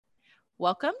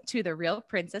Welcome to the Real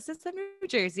Princesses of New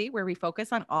Jersey, where we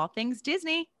focus on all things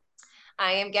Disney.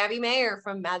 I am Gabby Mayer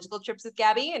from Magical Trips with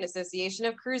Gabby, an association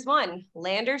of Cruise One.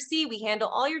 Land or sea, we handle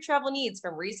all your travel needs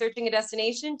from researching a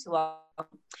destination to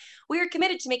we are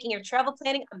committed to making your travel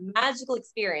planning a magical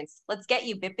experience. Let's get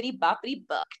you bippity boppity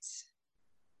booked.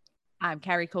 I'm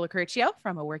Carrie Colacurcio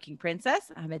from A Working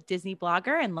Princess. I'm a Disney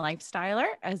blogger and lifestyler,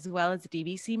 as well as a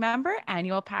DVC member,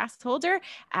 annual pass holder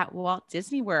at Walt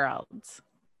Disney World.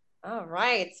 All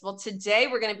right. Well, today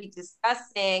we're going to be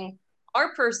discussing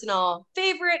our personal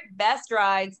favorite best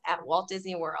rides at Walt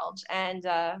Disney World. And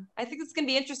I think it's going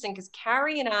to be interesting because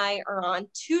Carrie and I are on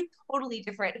two totally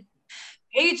different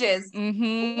pages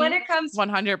when it comes to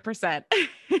 100%. I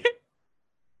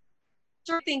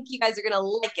think you guys are going to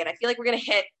like it. I feel like we're going to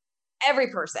hit every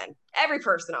person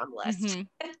on the list.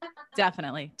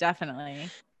 Definitely.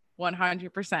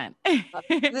 100%. This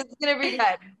is going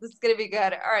to be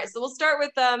good. All right. So we'll start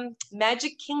with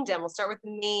Magic Kingdom. We'll start with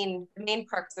the main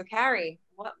park. So Carrie,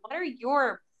 what are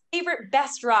your favorite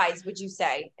best rides, would you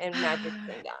say, in Magic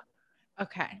Kingdom?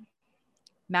 Okay.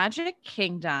 Magic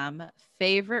Kingdom,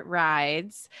 favorite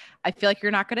rides. I feel like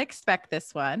you're not going to expect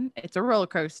this one. It's a roller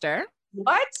coaster.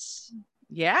 What?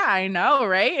 Yeah, I know,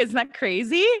 right? Isn't that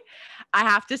crazy? I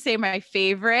have to say my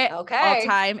favorite all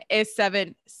time is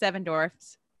Seven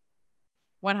Dwarfs.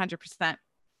 100%.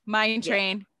 Mine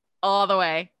Train all the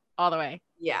way.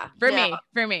 Yeah. For me,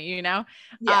 you know?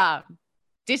 Yeah.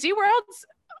 Disney World's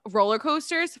roller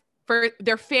coasters,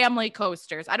 they're family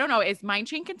coasters. I don't know. Is Mine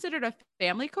Train considered a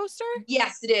family coaster?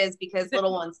 Yes, it is, because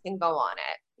little ones can go on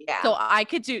it. Yeah. So I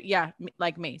could do,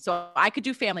 like me. So I could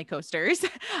do family coasters.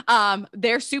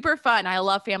 They're super fun. I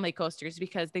love family coasters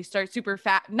because they start super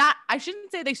fast. I shouldn't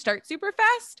say they start super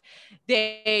fast.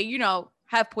 They,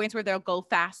 have points where they'll go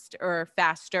fast or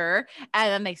faster, and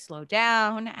then they slow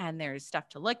down and there's stuff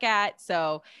to look at.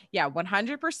 So yeah,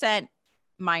 100%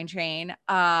 Mine Train.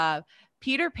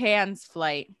 Peter Pan's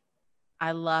Flight.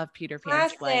 I love Peter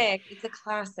Pan's Flight. It's a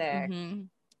classic. Mm-hmm.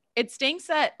 It stinks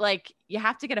that you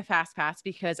have to get a fast pass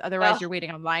because otherwise you're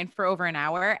waiting online for over an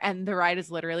hour and the ride is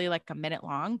literally like a minute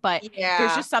long. But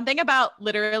there's just something about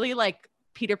literally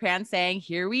Peter Pan saying,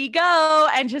 "Here we go,"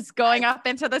 and just going up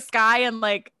into the sky and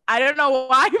I don't know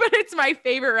why, but it's my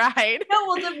favorite ride. No,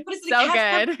 well, so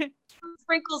good.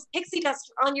 Sprinkles pixie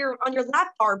dust on your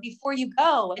lap bar before you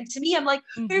go, and to me, I'm like,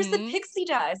 "There's the pixie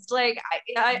dust."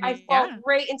 I fall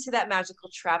right into that magical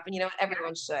trap, and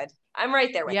everyone should. I'm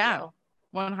right there with you.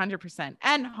 100%.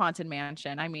 And Haunted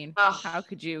Mansion. I mean, how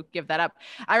could you give that up?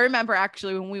 I remember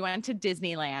actually when we went to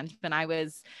Disneyland when I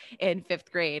was in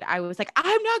 5th grade, I was like,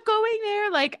 I'm not going there.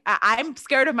 I'm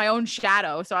scared of my own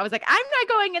shadow. So I was like, I'm not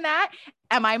going in that.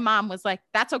 And my mom was like,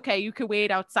 that's okay. You could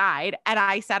wait outside. And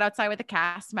I sat outside with a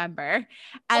cast member.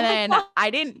 And then I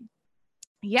didn't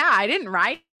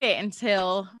ride it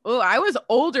until I was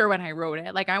older when I wrote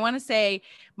it. I want to say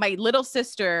my little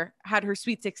sister had her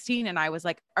sweet 16 and I was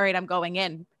like, all right, I'm going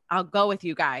in. I'll go with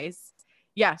you guys.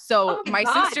 Yeah. So my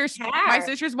sister's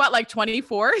what,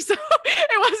 24? So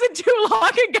it wasn't too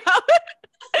long ago.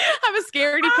 I'm a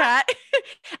scaredy cat.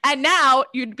 And now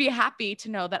you'd be happy to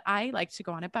know that I like to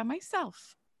go on it by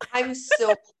myself. I'm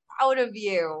so proud of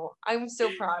you.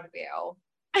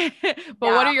 But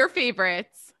what are your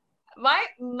favorites?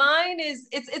 Mine is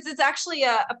it's actually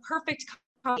a perfect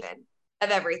combination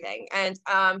of everything, and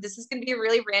this is going to be a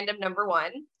really random number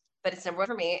one, but it's number one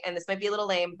for me, and this might be a little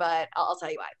lame, but I'll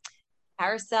tell you why.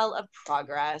 Carousel of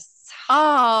Progress.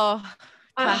 Oh,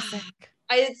 classic.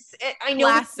 I know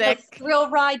classic. It's a thrill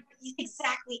ride.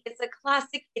 Exactly. It's a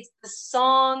classic. It's the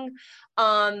song.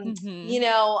 I'm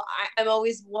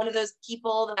always one of those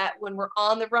people that when we're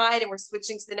on the ride and we're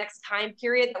switching to the next time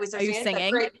period, that we start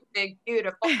singing. Great, big,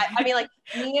 beautiful. I mean,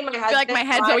 me and my husband. I feel like my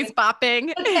head's always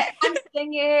bopping. I'm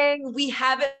singing. We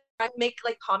have it. I make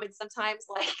comments sometimes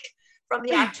from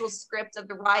the actual script of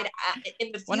the ride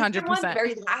in the future 100%. one, the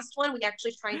very last one. We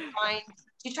actually try and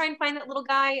find that little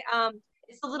guy.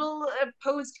 It's the little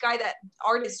posed guy that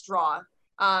artists draw.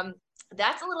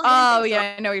 That's a little. Oh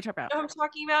yeah, I know what you're talking about. You know what I'm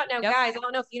talking about now, guys. I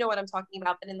don't know if you know what I'm talking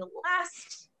about, but in the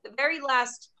very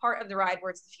last part of the ride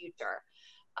where it's the future,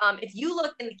 if you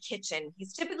look in the kitchen,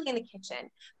 he's typically in the kitchen.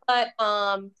 But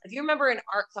if you remember in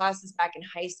art classes back in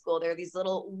high school, there are these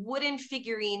little wooden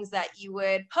figurines that you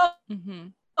would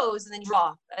pose and then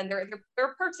draw, and they're a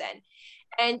person.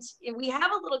 And we have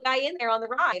a little guy in there on the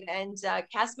ride, and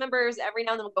cast members every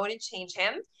now and then will go in and change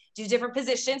him, do different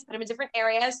positions, put him in different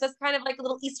areas. So that's kind of like a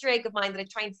little Easter egg of mine that I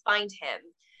try and find him.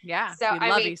 Yeah, so I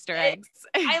love Easter eggs.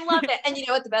 I love it. And you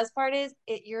know what the best part is?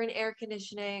 You're in air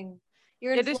conditioning.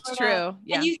 You're in Florida, is true.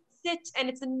 Yeah. And you sit, and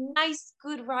it's a nice,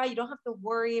 good ride. You don't have to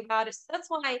worry about it. So that's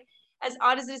why as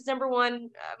odd as it is, number one,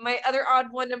 my other odd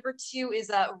one, number two,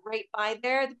 is right by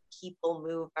there, the People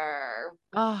Mover.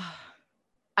 Oh,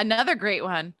 another great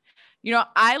one. You know,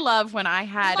 I love when I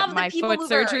had my foot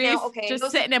surgeries,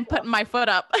 just sitting and putting my foot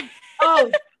up.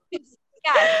 Oh, yes.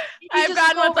 I've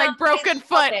gotten with like broken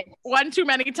foot one too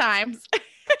many times.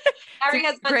 Harry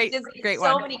has great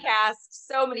so many casts.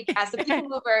 The People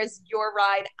Mover is your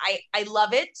ride. I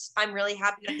love it. I'm really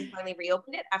happy that they finally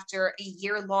reopened it after a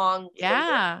year-long.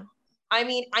 Yeah. I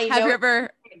mean, have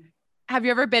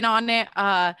you ever been on it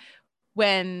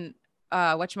when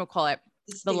whatchamacallit,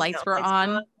 the lights were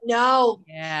on? No.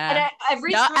 Yeah.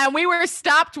 And we were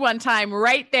stopped one time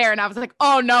right there, and I was like,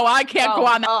 oh no, I can't go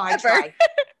on that. I tried.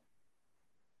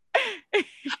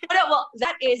 Well,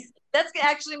 that's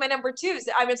actually my number two.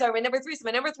 So I'm sorry, my number three. So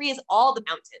my number three is all the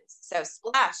mountains. So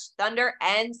Splash, Thunder,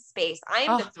 and Space. I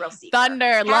am the thrill seeker.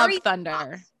 Thunder, love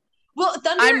Thunder. Well,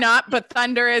 Thunder. I'm not, but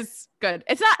Thunder is good.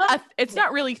 It's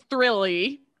not really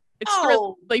thrilly. It's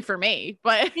thrilly for me,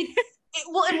 but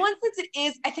well, in one sense it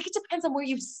is. I think it depends on where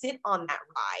you sit on that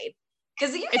ride,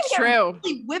 because you can get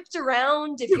really whipped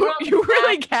around if you're on you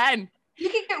really can. You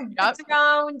can get whipped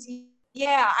around.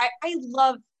 Yeah, I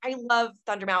love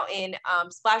Thunder Mountain,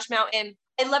 Splash Mountain.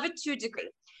 I love it to a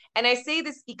degree. And I say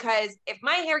this because if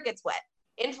my hair gets wet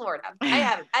in Florida, I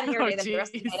have a bad hair day the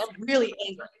rest of the night. I'm really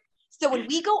angry. So when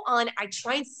we go on, I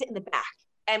try and sit in the back.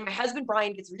 And my husband,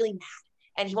 Brian, gets really mad.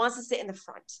 And he wants to sit in the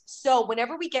front. So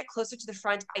whenever we get closer to the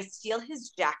front, I steal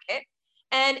his jacket.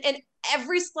 And in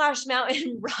every Splash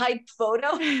Mountain ride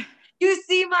photo, you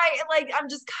see I'm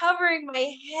just covering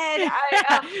my head.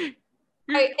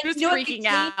 Just freaking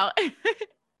out.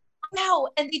 No,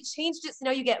 and they changed it so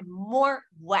now you get more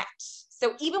wet.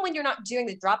 So even when you're not doing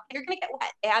the drop, you're gonna get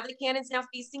wet. They have the cannons now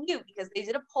facing you because they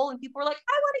did a poll and people were like,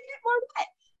 I want to get more wet.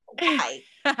 Why?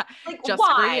 Like, just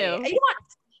why? For you.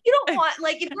 You don't want,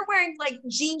 like, if you're wearing like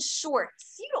jean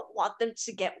shorts, you don't want them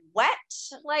to get wet.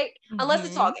 Like, unless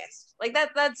it's August. Like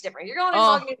that's different. You're going in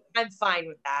August, I'm fine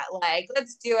with that. Like,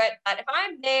 let's do it. But if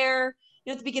I'm there,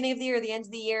 at the beginning of the year, the end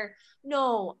of the year,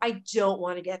 no, I don't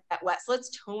want to get that wet. So let's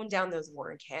tone down those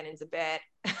water cannons a bit.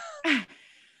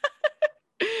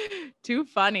 Too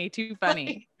funny.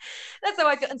 That's how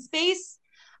I feel. In Space,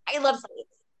 I love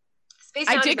Space.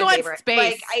 I did go on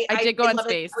Space. I did go on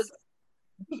Space.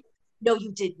 No,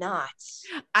 you did not.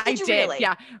 I did. Really?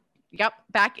 Yeah. Yep.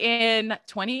 Back in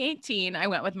 2018, I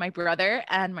went with my brother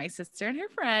and my sister and her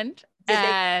friend. Did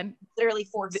they literally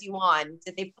force you on?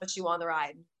 Did they push you on the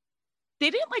ride? They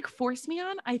didn't force me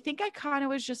on. I think I kind of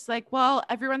was just like, well,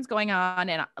 everyone's going on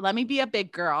and let me be a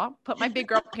big girl, put my big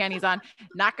girl panties on.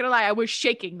 Not going to lie. I was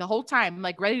shaking the whole time,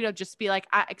 ready to just be like,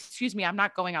 excuse me, I'm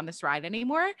not going on this ride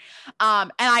anymore.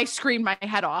 And I screamed my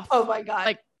head off. Oh my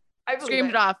God. I screamed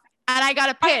it off. And I got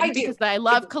a pin because I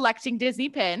love collecting Disney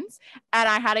pins, and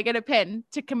I had to get a pin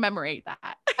to commemorate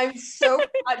that. I'm so, do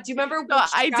you remember which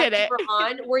I did it.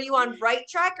 Were you on right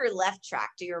track or left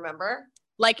track? Do you remember?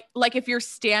 Like if you're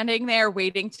standing there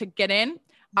waiting to get in,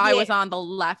 I was on the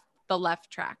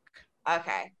left track.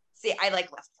 Okay. See, I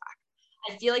like left track.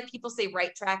 I feel like people say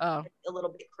right track a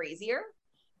little bit crazier.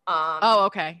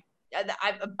 Okay.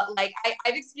 I've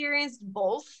experienced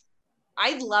both.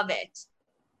 I love it.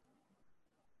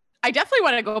 I definitely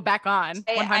want to go back on 100%.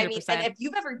 I mean, and if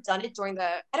you've ever done it during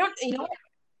you know what?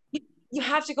 You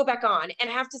have to go back on, and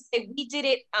I have to say we did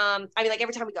it.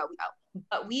 Every time we go.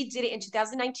 But we did it in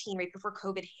 2019, right before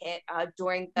COVID hit,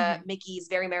 during the Mickey's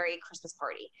Very Merry Christmas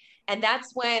Party. And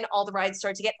that's when all the rides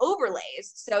started to get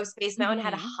overlays. So Space Mountain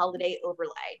had a holiday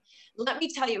overlay. Let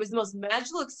me tell you, it was the most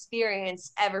magical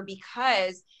experience ever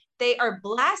because they are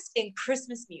blasting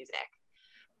Christmas music.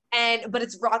 But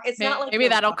it's rock. It's not like maybe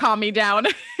that'll calm me down.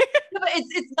 But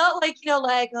it's not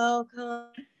oh come.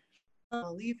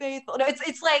 Holy faithful. No,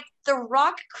 it's like the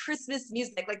rock Christmas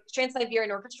music, like Trans-Siberian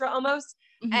Orchestra almost.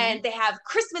 And they have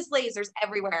Christmas lasers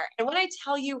everywhere. And when I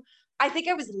tell you, I think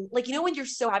I was when you're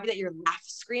so happy that you're laugh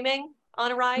screaming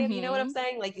on a ride, you know what I'm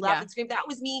saying? Like you laugh and scream. That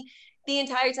was me the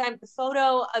entire time. The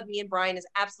photo of me and Brian is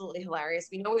absolutely hilarious.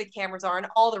 We know where the cameras are on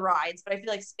all the rides, but I feel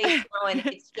like Space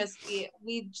Mountain, it's just,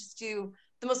 we just do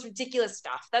the most ridiculous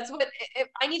stuff. That's what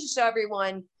I need to show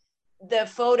everyone the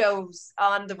photos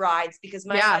on the rides because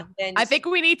my husband. I think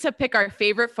we need to pick our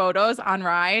favorite photos on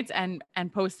rides and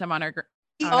post them on our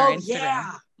Instagram.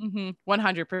 Yeah.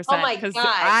 100%. Oh my God.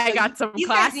 I got some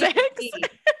classics.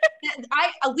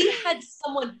 We had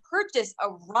someone purchase a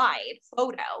ride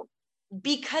photo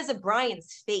because of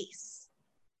Brian's face.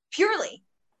 Purely.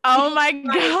 Oh my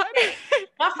God.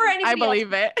 Not for anybody I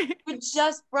believe else, it. but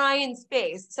just Brian's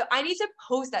face. So I need to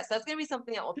post that. So that's going to be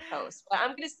something that we'll post. But I'm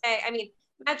going to say,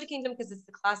 Magic Kingdom, because it's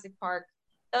the classic park.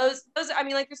 I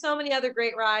mean, like there's so many other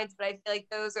great rides, but I feel like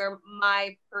those are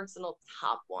my personal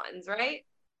top ones, right?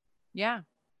 Yeah.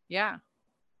 Yeah.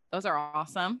 Those are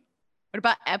awesome. What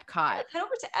about Epcot? Let's head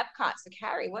over to Epcot. So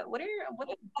Carrie, what are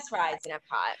the best rides in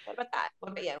Epcot? What about that?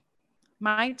 What about you?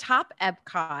 My top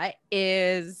Epcot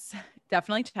is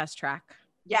definitely Test Track.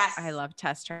 Yes. I love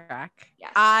Test Track.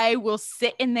 Yes. I will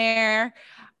sit in there.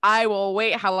 I will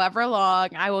wait however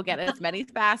long. I will get as many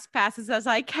fast passes as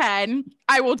I can.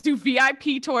 I will do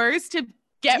VIP tours to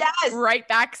get right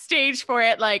backstage for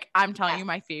it. Like, I'm telling you,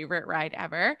 my favorite ride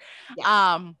ever.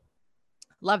 Yes.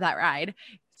 Love that ride.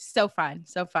 So fun.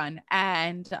 So fun.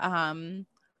 And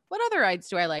what other rides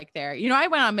do I like there? You know, I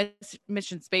went on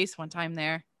Mission Space one time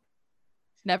there.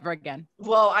 Never again.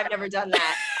 Whoa, I've never done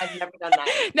that. I've never done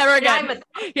that. Never again.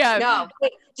 Yeah. No.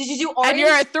 Wait, did you do orange? And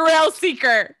you're a thrill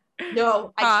seeker.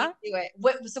 No, I can't do it.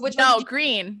 Which no, one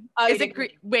green. Is it green?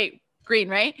 Wait, green,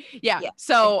 right? Yeah.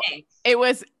 So it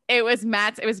was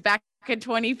Matt's. It was back in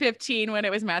 2015 when it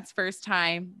was Matt's first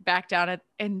time back down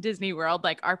in Disney World,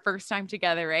 like our first time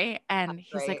together, right? And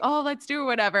he's like, "Oh, let's do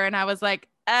whatever." And I was like,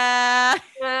 I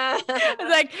was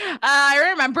like, I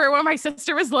remember when my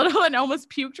sister was little and almost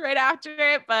puked right after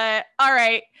it, but all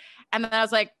right. And then I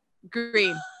was like,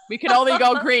 green. We can only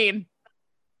go green.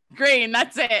 Green.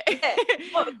 That's it.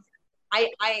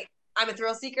 I'm a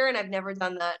thrill seeker and I've never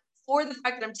done that for the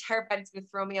fact that I'm terrified it's going to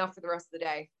throw me off for the rest of the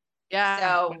day. Yeah.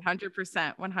 So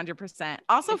 100%.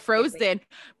 Also Frozen,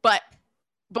 but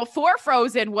before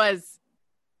Frozen was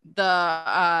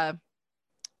the,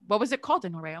 what was it called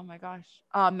in Norway? Oh my gosh.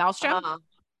 Maelstrom.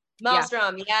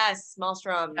 Maelstrom. Yeah. Yes.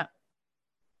 Maelstrom.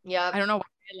 Yeah. I don't know why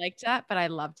I liked that, but I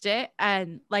loved it.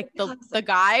 And like the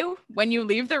guy, when you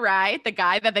leave the ride, the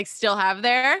guy that they still have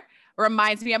there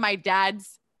reminds me of my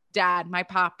dad's dad, my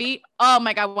poppy. Oh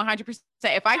my God. 100%.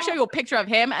 If I show you a picture of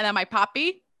him and then my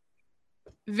poppy,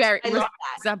 very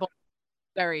resemble.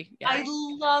 Very. Yeah. I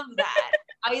love that.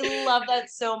 I love that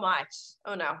so much.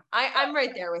 Oh no. I'm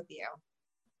right there with you.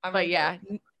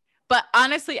 But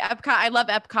honestly, Epcot, I love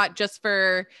Epcot just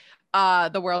for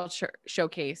the World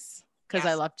Showcase because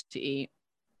I love to eat.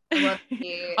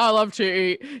 I love to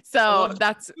eat. So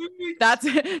that's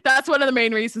one of the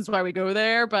main reasons why we go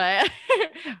there. But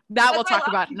that we'll talk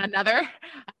about in another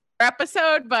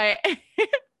episode. But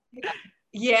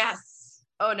yes.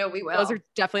 Oh no, we will. Those are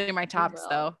definitely my tops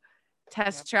though.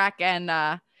 Test Track and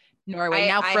Norway.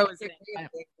 Now Frozen.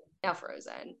 Now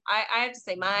Frozen. I have to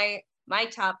say my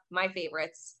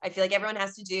favorites. I feel like everyone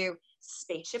has to do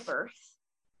Spaceship Earth.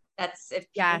 That's if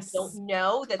people don't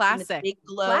know, that's classic. In the big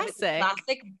globe. It's a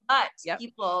classic, but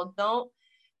people don't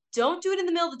do it in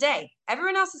the middle of the day.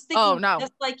 Everyone else is thinking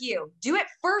just like you. Do it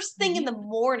first thing in the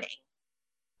morning.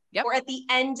 Or at the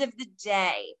end of the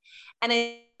day. And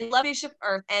I love Spaceship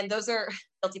Earth, and those are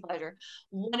guilty pleasure.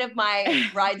 One of my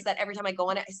rides that every time I go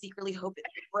on it, I secretly hope it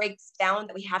breaks down,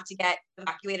 that we have to get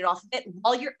evacuated off of it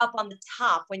while you're up on the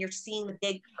top when you're seeing the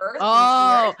big Earth.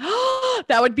 Oh,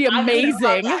 that would be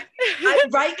amazing.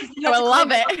 Right? Because you have to love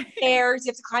it. Stairs. You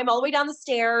have to climb all the way down the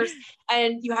stairs,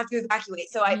 and you have to evacuate.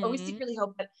 So I always secretly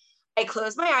hope that I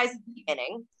close my eyes at the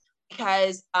beginning,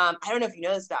 because I don't know if you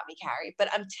know this about me, Carrie, but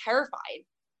I'm terrified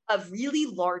of really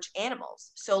large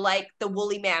animals. So like the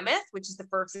woolly mammoth, which is the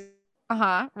first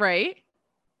right.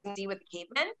 See with the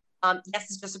cavemen. Yes,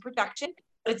 it's just a production,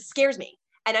 but it scares me.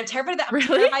 And I'm terrified of that. I'm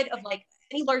terrified of like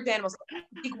any large animals.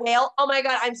 Big whale. Oh my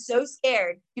God, I'm so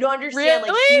scared. You don't understand.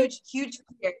 Really? Like huge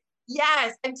fear.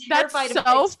 Yes, I'm terrified. That's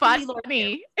so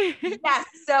funny. Yes.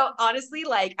 So honestly,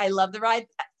 like I love the ride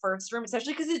at first room,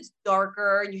 especially because it's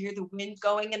darker and you hear the wind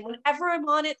going. And whenever I'm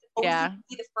on it, always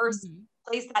be the first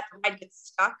place that the ride gets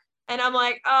stuck. And I'm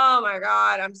like, oh my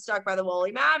God, I'm stuck by the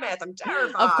woolly mammoth. I'm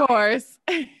terrified. Of course.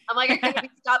 I'm like, I can't be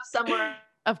stopped somewhere.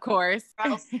 Of course.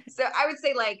 So I would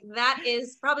say like that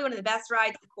is probably one of the best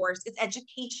rides. Of course, it's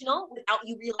educational without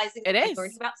you realizing you're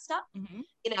learning about stuff.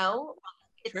 You know,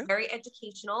 it's very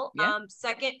educational.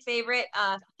 Second favorite,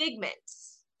 Figment.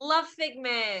 Love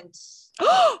Figment.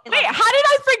 Wait, how did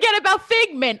I forget about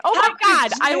Figment? Oh my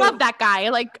God, I love that guy.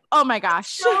 Like, oh my gosh.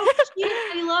 So cute.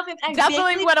 I love him.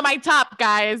 Definitely one of my top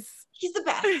guys. He's the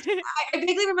best. I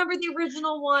vaguely remember the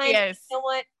original one. Yes. You know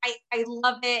what? I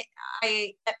love it.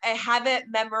 I have it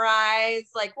memorized.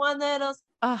 Like one little.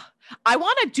 I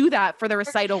want to do that for the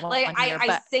recital one. Like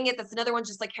I sing it. That's another one,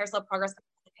 just like Carousel of Progress.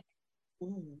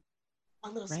 Ooh,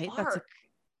 one little spark.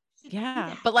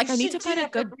 But like I need to find a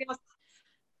good.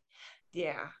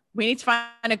 Yeah. We need to find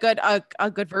a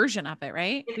good version of it,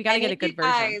 right? We got to get a good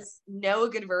version. If you guys know a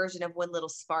good version of One Little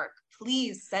Spark,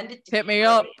 please send it to Hit me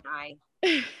up.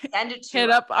 Send it to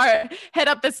hit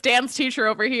up the dance teacher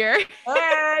over here.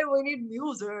 Hey, we need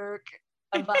music.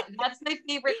 But that's my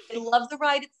favorite. I love the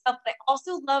ride itself, but I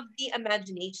also love the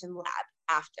Imagination Lab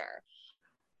after.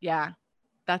 Yeah,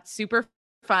 that's super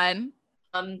fun.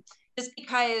 Just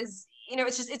because,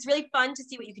 it's really fun to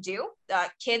see what you could do.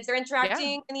 Kids are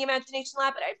interacting in the Imagination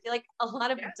Lab, but I feel like a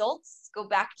lot of adults go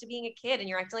back to being a kid and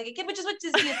you're acting like a kid, which is what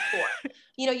Disney is for.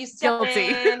 You step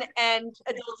in and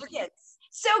adults are kids.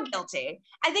 So guilty.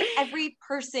 I think every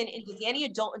person in Disney, any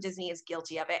adult in Disney is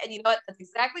guilty of it. And you know what? That's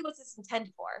exactly what it's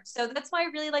intended for. So that's why I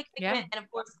really like Figment. And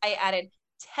of course, I added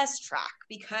Test Track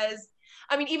because,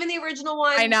 even the original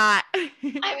one. Why not?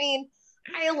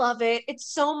 I love it. It's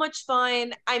so much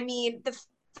fun. The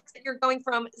fact that you're going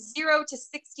from 0 to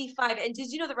 65. And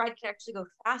did you know the ride can actually go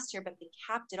faster, but they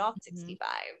capped it off at 65.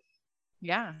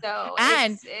 Yeah. So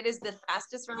it is the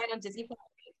fastest ride on Disney Plus.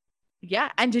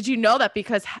 Yeah. And did you know that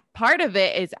because part of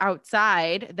it is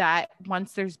outside, that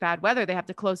once there's bad weather, they have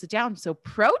to close it down. So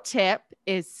pro tip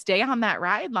is stay on that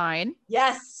ride line.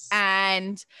 Yes.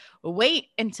 And wait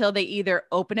until they either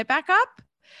open it back up,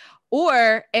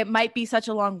 or it might be such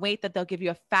a long wait that they'll give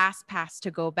you a fast pass to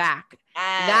go back.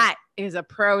 That is a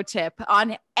pro tip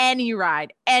on any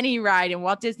ride in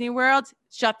Walt Disney World.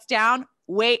 Shuts down.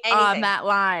 Wait on that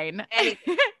line.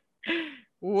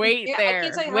 Wait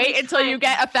there. Wait until you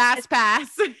get a fast pass.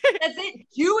 That's it.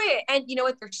 Do it. And you know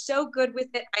what? They're so good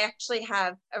with it. I actually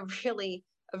have a really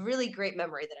great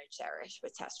memory that I cherish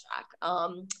with Test Track.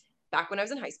 Back when I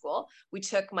was in high school, we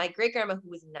took my great grandma,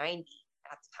 who was 90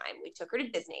 at the time. We took her to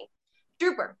Disney.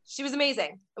 Trooper. She was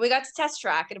amazing. And we got to Test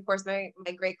Track. And of course, my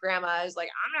great grandma is like,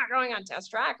 I'm not going on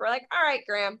Test Track. We're like, all right,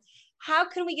 Graham, how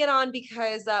can we get on?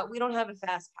 Because we don't have a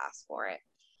fast pass for it.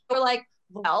 We're like,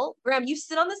 well, Graham, you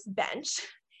sit on this bench.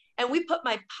 And we put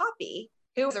my Poppy,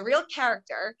 who was a real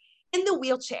character, in the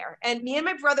wheelchair. And me and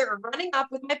my brother are running up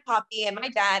with my Poppy and my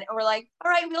dad. And we're like,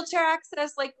 all right, wheelchair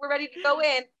access. Like, we're ready to go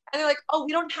in. And they're like, oh,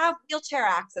 we don't have wheelchair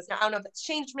access. Now, I don't know if it's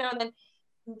changed now and then.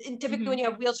 Typically, when you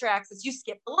have wheelchair access, you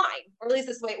skip the line. Or at least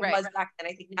this way it was back then.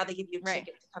 I think now they give you a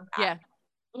ticket to come back. Yeah.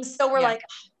 And so we're like,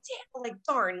 oh, damn, like,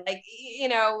 darn. Like,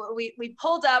 we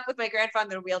pulled up with my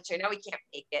grandfather in a wheelchair. Now we can't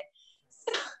make it.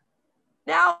 So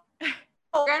now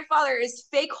grandfather is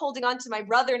fake holding on to my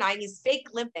brother and I, and he's fake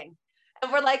limping.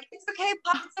 And we're like, it's okay,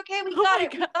 Pop, it's okay, we got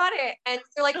it, we got it. And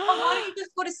they're like, oh, why don't you just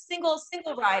go to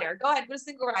single rider? Go ahead, go to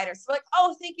single rider. So we're like,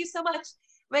 oh, thank you so much.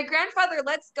 My grandfather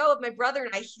lets go of my brother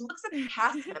and I. He looks at the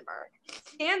cast member,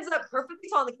 stands up perfectly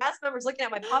tall, and the cast member's looking at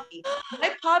my Poppy.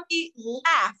 My Poppy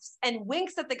laughs and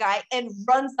winks at the guy and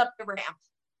runs up the ramp.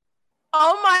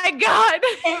 Oh my God.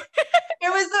 It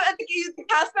was the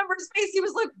cast member's face. He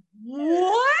was like,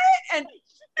 what? And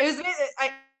it was,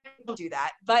 I don't do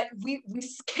that, but we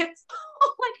skipped.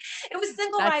 It was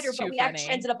single rider, but we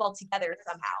actually ended up all together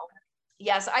somehow.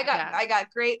 Yes, I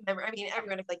got great memory.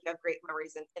 Everyone, I feel like you have great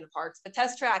memories in the parks, but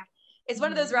Test Track is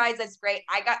one of those rides that's great.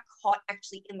 I got caught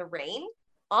actually in the rain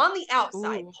on the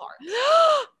outside part,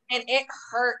 and it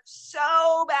hurt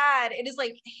so bad. It is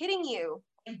like hitting you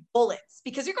like bullets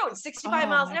because you're going 65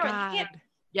 miles an hour. And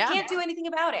you can't do anything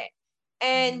about it.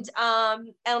 And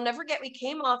I'll never forget, we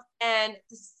came off and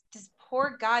this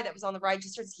poor guy that was on the ride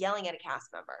just starts yelling at a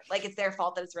cast member. Like it's their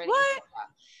fault that it's raining. What?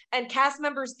 And cast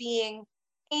members being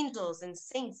angels and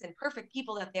saints and perfect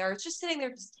people that they are, it's just sitting there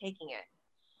just taking it.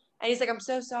 And he's like, I'm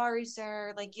so sorry,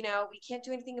 sir. Like, we can't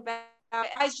do anything about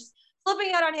it. I was just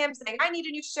flipping out on him saying, I need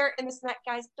a new shirt and this and that.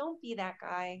 Guys, don't be that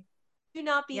guy. Do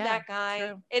not be that guy.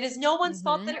 True. It is no one's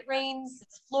fault that it rains.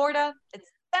 It's Florida. It's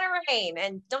gonna rain.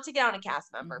 And don't take it on a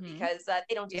cast member because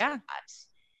they don't do that.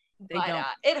 They don't.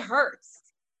 It hurts.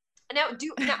 Now,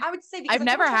 I would say, because I've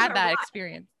never had that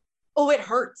experience. Oh, it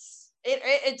hurts.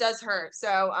 It does hurt.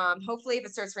 So hopefully if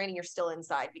it starts raining, you're still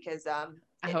inside because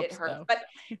it hurts. So. But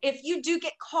if you do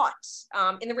get caught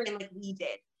in the rain like we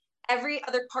did, every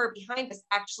other car behind us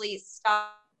actually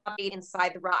stopped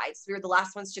inside the ride. So we were the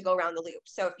last ones to go around the loop.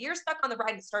 So if you're stuck on the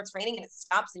ride and it starts raining and it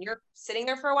stops and you're sitting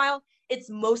there for a while, it's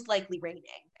most likely raining.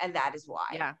 And that is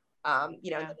why,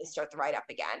 they start the ride up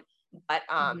again. But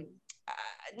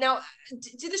now,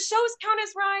 do the shows count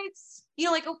as rides?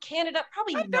 Like, Canada,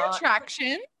 probably not. They're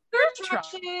attractions.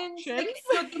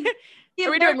 Like,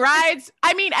 are we doing rides?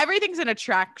 Everything's an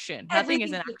attraction. Nothing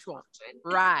is an actual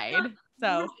ride.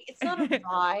 So it's not a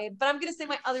ride, but I'm going to say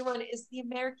my other one is the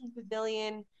American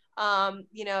Pavilion,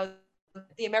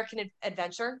 the American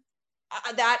Adventure.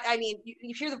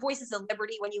 You hear the voices of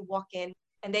Liberty when you walk in,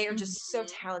 and they are just so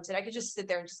talented. I could just sit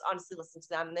there and just honestly listen to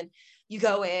them. And then you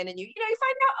go in and you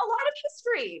find out a lot of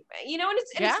history,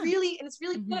 and it's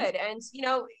really good. And,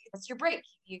 that's your break.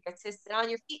 You get to sit on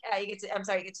your feet. You get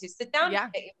to sit down,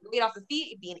 get your weight off the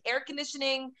feet, be in air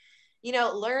conditioning,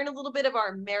 learn a little bit of our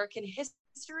American history.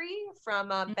 history from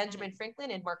Benjamin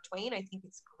Franklin and Mark Twain. I think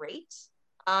it's great.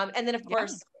 And then of Yeah.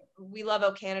 course we love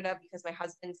O Canada because my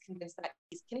husband's convinced that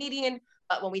he's Canadian.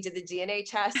 But when we did the DNA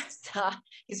tests,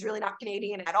 he's really not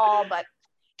Canadian at all. But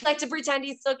he likes to pretend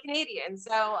he's still Canadian.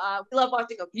 So we love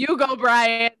watching O Canada. You go,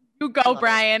 Brian. You go,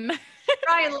 Brian.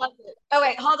 Brian loves it. Oh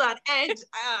wait, hold on. And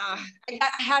I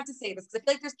have to say this because I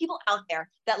feel like there's people out there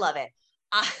that love it.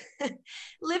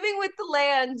 Living with the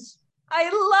Land. I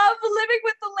love Living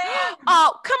with the Land.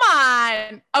 Oh, come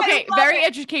on. Okay, very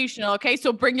educational. Okay,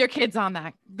 so bring your kids on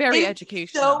that. Very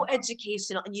educational. So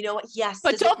educational. And you know what? Yes.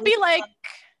 But don't be like,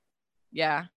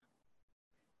 yeah.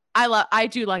 I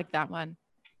do like that one.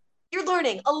 You're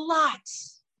learning a lot.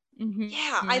 Mm-hmm.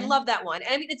 Yeah, I love that one.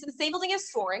 And I mean, it's in the same building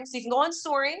as Soaring, so you can go on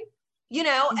Soaring, you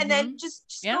know, and then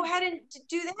just go ahead and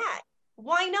do that.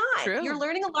 Why not? True. You're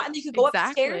learning a lot, and you can go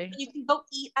upstairs and you can go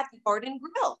eat at the Garden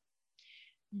Grill,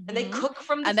 and they cook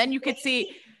from. And then you could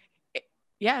see.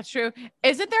 Yeah, true.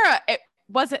 Isn't there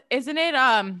Isn't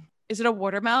it? Is it a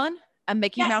watermelon? A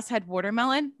Mickey Mouse head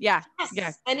watermelon? Yeah.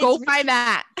 Yes. And go find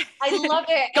that. I love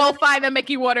it. Go find the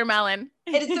Mickey watermelon.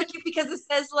 And it's so cute because it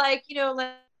says like, you know,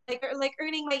 like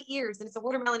earning my ears, and it's a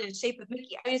watermelon in the shape of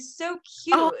Mickey. I mean, it's so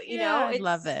cute. Oh, you know, I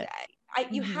love it.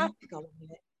 You have to go on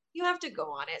it. You have to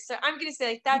go on it. So I'm gonna say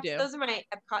like that. Those are my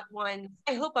Epcot ones.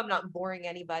 I hope I'm not boring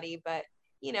anybody, but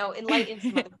you know, enlighten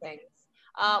some other things.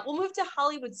 We'll move to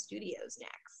Hollywood Studios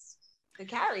next. So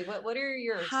Carrie, what are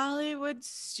yours? Hollywood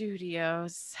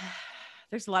Studios.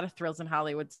 There's a lot of thrills in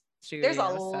Hollywood Studios. There's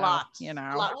a lot. You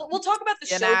know, we'll talk about the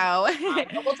show.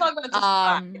 We'll talk about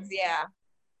just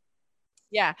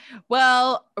Yeah.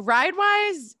 Well,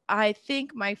 ride-wise, I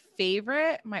think my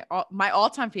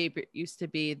all-time favorite used to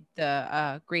be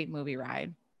the Great Movie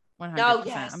Ride. 100%. Oh,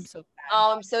 yes. I'm so sad.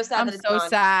 Oh, I'm so sad. I'm so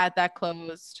sad that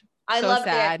closed. I loved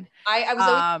it. I was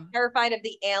always terrified of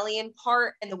the Alien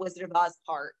part and the Wizard of Oz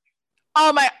part.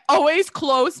 Oh my! Always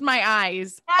closed my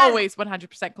eyes. Yes. Always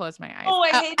 100% closed my eyes. Oh,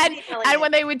 I hate and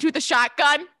when they would do the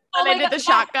shotgun,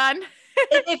 shotgun.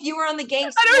 If you were on the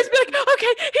gangster, I'd always be like,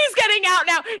 okay, he's getting out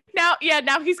now.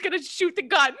 Now he's gonna shoot the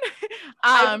gun.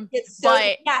 I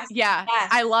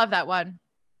love that one.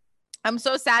 I'm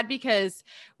so sad because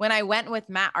when I went with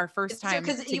Matt our first time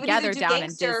together down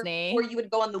in Disney, or you would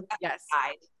go on the west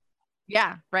side.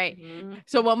 Yeah, right. Mm-hmm.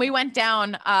 So when we went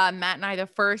down, Matt and I, the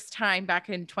first time back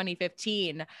in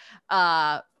 2015,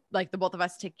 like the both of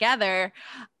us together,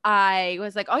 I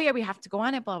was like, oh yeah, we have to go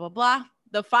on it, blah, blah, blah.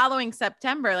 The following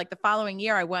September, like the following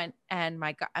year, I went and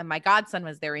my godson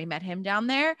was there. We met him down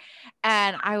there.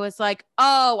 And I was like,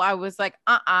 I'm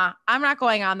not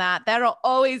going on that. That'll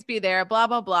always be there, blah,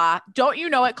 blah, blah. Don't you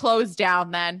know it closed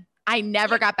down then? I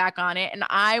never got back on it. And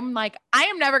I'm like, I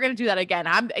am never going to do that again.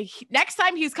 Next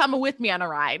time he's coming with me on a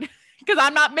ride because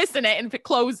I'm not missing it if it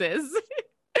closes.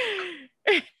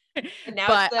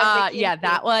 But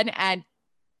that one. And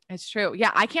it's true.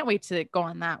 Yeah. I can't wait to go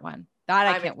on that one.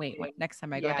 I can't wait. Next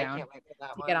time I go down to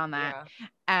get on that.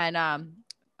 Yeah.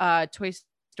 And Toy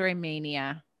Story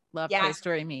Mania. Love Toy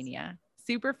Story Mania.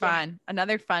 Super fun. Yeah.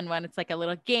 Another fun one. It's like a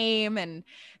little game and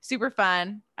super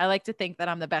fun. I like to think that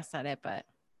I'm the best at it, but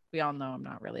we all know I'm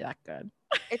not really that good.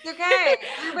 It's okay.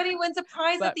 Everybody wins a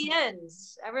prize at the end.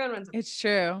 Everyone wins. It's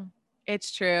true.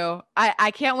 It's true.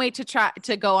 I can't wait to try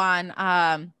to go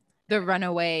on the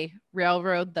Runaway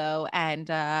Railroad though, and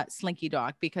Slinky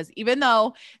Dog, because even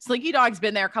though Slinky Dog's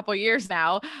been there a couple of years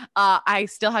now, I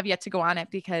still have yet to go on it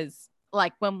because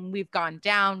like when we've gone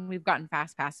down, we've gotten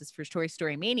fast passes for Toy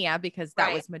Story Mania because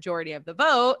that was majority of the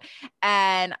vote.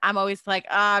 And I'm always like,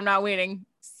 I'm not waiting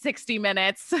 60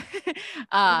 minutes.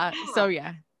 So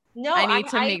yeah, no, I need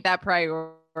to make that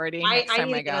priority next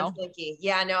time I go.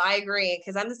 Yeah, no, I agree.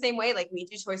 Cause I'm the same way. Like we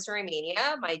do Toy Story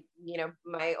Mania.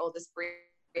 My oldest Brie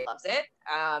loves it.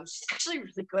 She's actually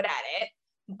really good at it.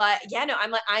 But yeah, no,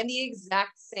 I'm the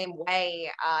exact same way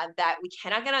that we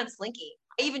cannot get on Slinky.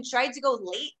 I even tried to go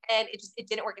late and it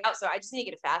didn't work out. So I just need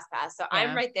to get a fast pass. So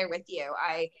I'm right there with you.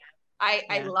 I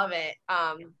love it.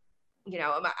 I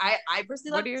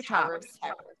personally love Tower of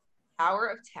Terror. Tower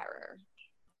of Terror.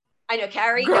 I know,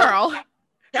 Carrie. Girl.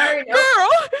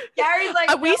 Carrie's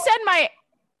like, we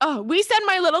send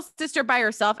my little sister by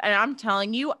herself, and I'm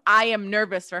telling you, I am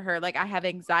nervous for her. Like I have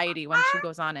anxiety when she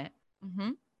goes on it.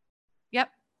 Mm-hmm. Yep.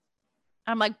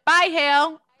 I'm like, bye,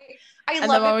 Hale.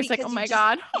 And I'm always like, oh my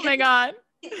God.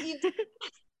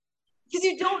 Because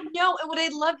you don't know. And what I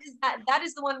love is that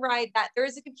is the one ride that there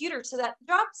is a computer, so that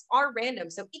drops are random.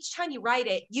 So each time you ride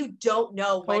it, you don't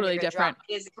know when you're gonna drop.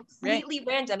 It is completely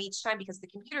random each time because the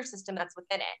computer system that's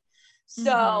within it.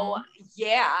 So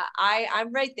yeah,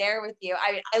 I'm right there with you.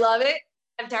 I love it.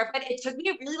 I'm terrified. It took me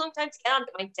a really long time to get on,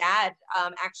 but my dad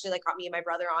actually like got me and my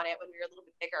brother on it when we were a little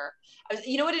bit bigger.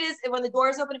 You know what it is? When the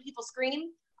doors open and people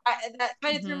scream, that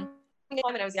kind of threw me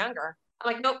off when I was younger.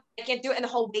 I'm like, nope, I can't do it. And the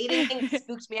whole waiting thing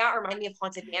spooked me out, reminded me of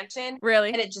Haunted Mansion.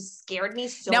 Really? And it just scared me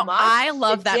so now, much. I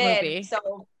love that movie.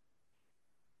 So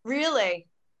really?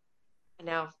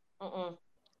 No.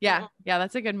 Yeah. Yeah.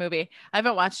 That's a good movie. I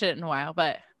haven't watched it in a while,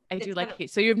 but I do like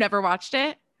it. So you've never watched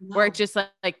it? No. Where it just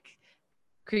like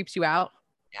creeps you out?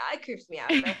 Yeah, it creeps me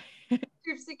out of it. It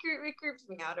creeps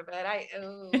me out of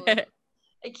it.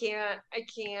 I can't.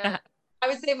 I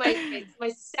would say my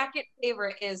second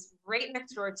favorite is right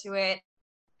next door to it,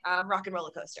 Rock and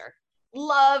Roller Coaster.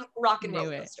 Love Rock and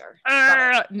Roller Coaster.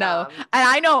 No. And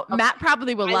I know Matt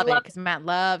probably will love it because Matt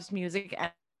loves music.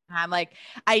 And I'm like,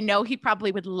 I know he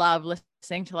probably would love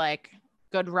listening to like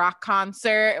good rock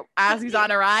concert as he's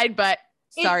on a ride, but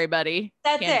sorry, buddy.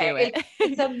 That's can't do it.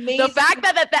 It's amazing. The fact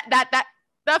that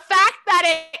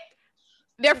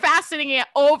they're fastening it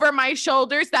over my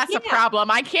shoulders, that's a problem.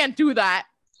 I can't do that.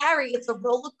 Harry, it's a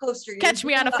roller coaster. Catch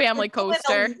me on a family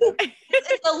coaster.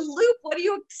 It's a loop. What do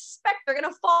you expect? They're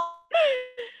gonna fall.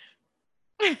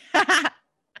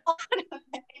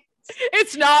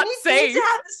 It's not safe. You need to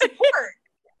have the support.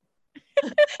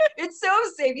 It's so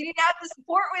safe. You need to have the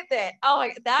support with it. Oh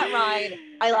my, that ride,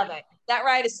 I love it. That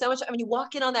ride is so much. I mean, you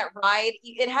walk in on that ride,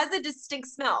 it has a distinct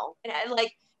smell. And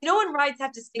like, you know, when rides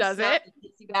have distinct smell, it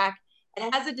takes you back. And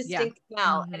it has a distinct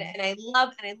smell. And I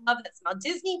love that smell.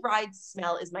 Disney ride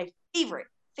smell is my favorite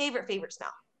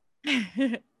smell.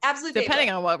 Absolutely. Depending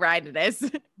on what ride it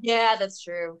is. Yeah, that's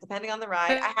true. Depending on the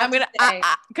ride. I'm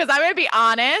gonna be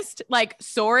honest, like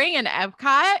soaring in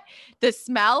Epcot, the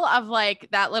smell of like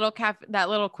that little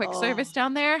quick service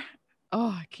down there.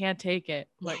 Oh, I can't take it.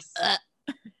 I'm like,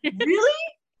 really?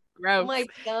 Gross. Oh my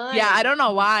God. Yeah, I don't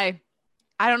know why,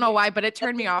 but it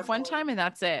turned me off one time and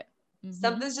that's it.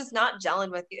 Something's just not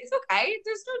gelling with you. It's okay.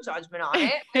 There's no judgment on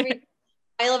it. I mean,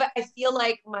 I love it. I feel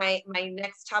like my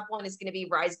next top one is going to be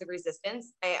Rise of the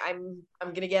Resistance. I'm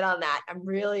going to get on that. I'm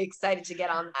really excited to get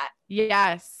on that.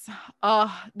 Yes.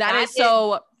 Oh, that is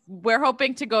so. We're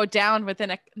hoping to go down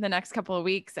within the next couple of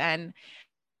weeks, and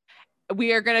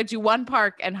we are going to do one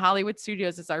park, and Hollywood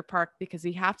Studios is our park because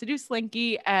we have to do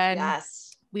Slinky and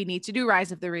we need to do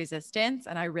Rise of the Resistance,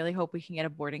 and I really hope we can get a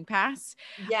boarding pass.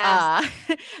 Yes.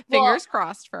 Fingers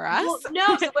crossed for us. Well,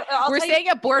 no, so we're staying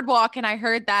at Boardwalk, and I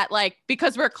heard that like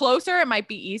because we're closer, it might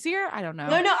be easier. I don't know.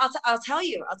 No. I'll tell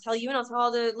you, and I'll tell all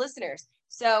the listeners.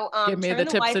 So give me the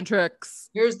tips and tricks.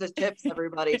 Here's the tips,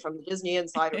 everybody, from the Disney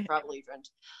Insider Travel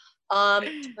Agent.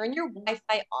 Turn your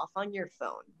Wi-Fi off on your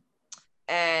phone,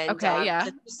 and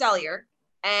cellular,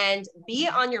 and be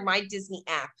on your My Disney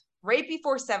app right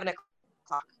before 7 o'clock.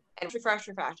 And refresh.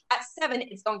 At 7,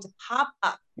 it's going to pop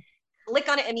up. Click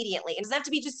on it immediately. It doesn't have to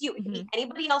be just you. It can be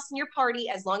anybody else in your party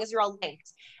as long as you're all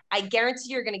linked. I guarantee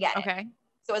you're going to get it. Okay.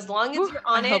 So as long as you're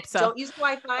on it, don't use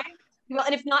Wi-Fi. Well,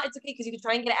 and if not, it's okay because you can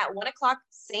try and get it at 1 o'clock.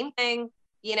 Same thing.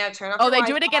 You know, turn off. Oh, they Wi-Fi.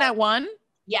 Do it again at 1?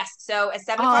 Yes. So at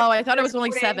 7 o'clock. Oh, I thought it was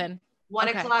only 7. 1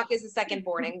 o'clock is the second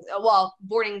boarding. Well,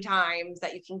 boarding times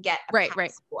that you can get a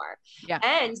pass for. Yeah.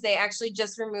 And they actually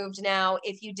just removed now,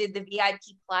 if you did the VIP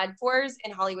plaid tours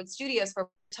in Hollywood Studios, for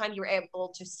a time you were able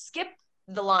to skip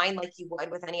the line like you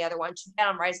would with any other one to get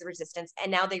on Rise of the Resistance.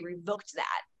 And now they revoked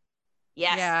that.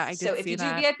 Yes. Yeah, I did so if see you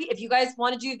that. do VIP, if you guys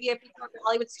want to do VIP tour for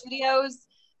Hollywood Studios,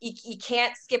 you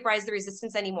can't skip Rise of the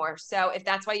Resistance anymore. So if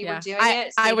that's why you were doing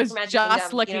it. I was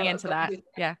just looking into that.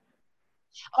 Yeah.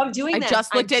 I'm doing that. I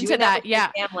just looked into that.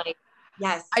 Yeah. Family.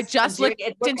 Yes. I just looked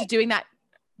into doing that.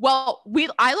 Well,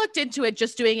 I looked into it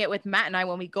just doing it with Matt and I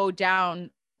when we go down,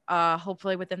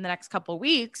 hopefully within the next couple of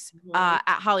weeks, at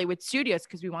Hollywood Studios,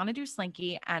 because we want to do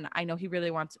Slinky, and I know he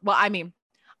really wants. Well, I mean,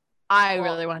 I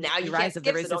really want to do Rise of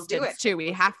the Resistance too.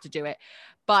 We have to do it.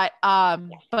 But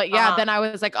then I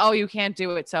was like, oh, you can't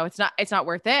do it. So it's not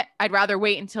worth it. I'd rather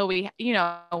wait until we,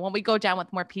 when we go down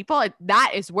with more people,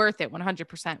 that is worth it.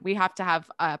 100%. We have to have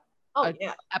a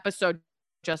episode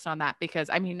just on that, because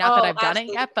I mean, not that I've done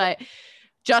it yet, but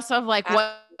just of like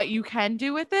what you can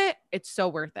do with it. It's so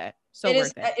worth it.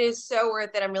 It is so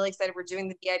worth it. I'm really excited. We're doing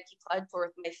the VIP Plaid tour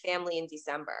with my family in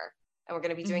December, and we're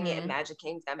going to be doing it in Magic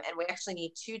Kingdom. And we actually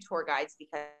need 2 tour guides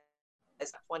because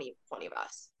there's 20 of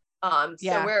us.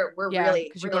 So we're really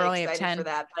excited for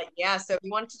that. But yeah, so if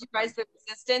you wanted to do Rise of the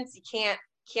Resistance, you can't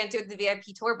do it the VIP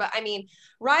tour. But I mean,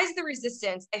 Rise of the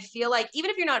Resistance, I feel like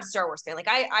even if you're not a Star Wars fan, like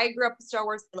I grew up with Star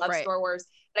Wars, I love Star Wars,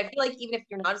 but I feel like even if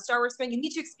you're not a Star Wars fan, you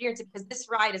need to experience it because this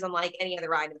ride is unlike any other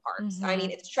ride in the parks. I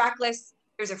mean, it's trackless.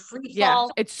 There's a free Yeah,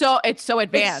 fall. it's so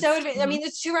advanced. I mean,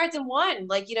 there's 2 rides in one.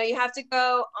 Like, you have to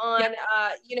go on,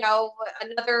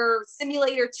 another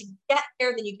simulator to get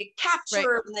there. Then you get captured,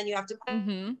 right. And then you have to.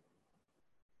 Mm-hmm.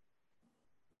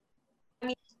 I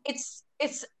mean, it's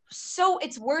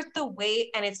worth the wait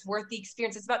and it's worth the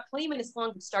experience. It's about 20 minutes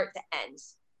long from start to end.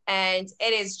 And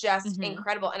it is just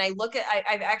incredible. And I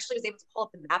actually was able to pull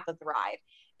up the map of the ride.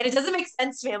 And it doesn't make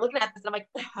sense to me. I'm looking at this and I'm like,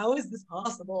 how is this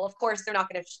possible? Of course, they're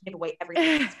not going to give away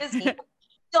everything. It's Disney.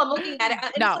 Still, I'm looking at it.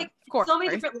 And it's like of course. So many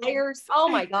different layers. Oh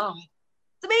my God.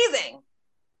 It's amazing.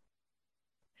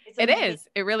 It is.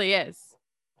 It really is.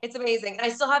 It's amazing. And I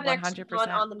still have an extra one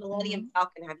on the Millennium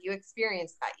Falcon. Have you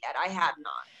experienced that yet? I have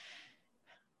not.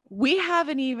 We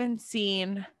haven't even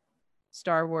seen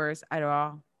Star Wars at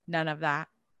all. None of that.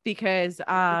 Because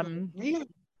really?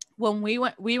 When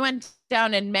we went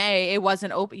down in May, it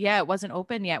wasn't open. Yeah, it wasn't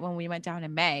open yet when we went down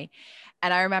in May.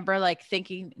 And I remember like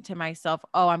thinking to myself,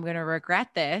 oh, I'm going to regret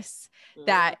this,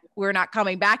 that we're not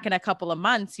coming back in a couple of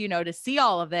months, to see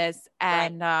all of this.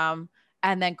 And,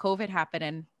 and then COVID happened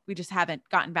and we just haven't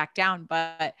gotten back down,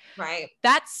 but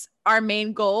that's our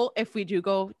main goal. If we do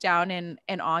go down in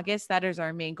August, that is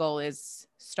our main goal, is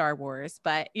Star Wars.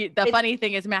 But the funny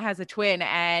thing is Matt has a twin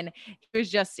and he was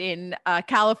just in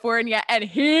California and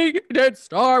he did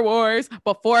Star Wars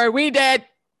before we did.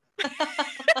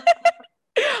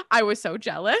 I was so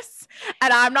jealous,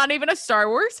 and I'm not even a Star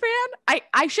Wars fan.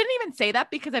 I shouldn't even say that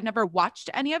because I've never watched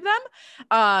any of them.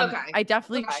 I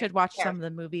definitely should watch some of the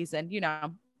movies and,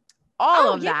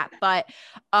 all of that. But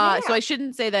so I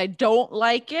shouldn't say that I don't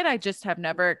like it. I just have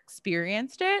never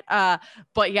experienced it.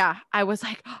 But yeah, I was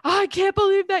like, oh, I can't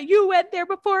believe that you went there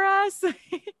before us.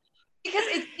 Because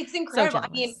it's incredible. So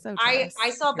jealous, I mean, I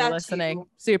saw that listening.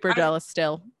 Super jealous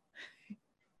still.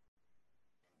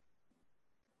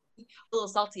 A little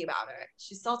salty about it.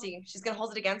 She's salty. She's gonna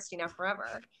hold it against you now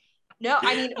forever. No,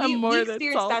 I mean we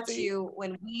experienced that too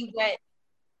when we went.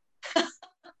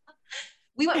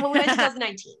 When we went in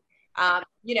 2019.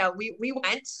 We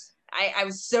went. I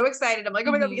was so excited. I'm like,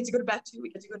 oh my God, we get to go to Batuu. We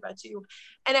get to go to Batuu.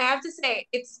 And I have to say,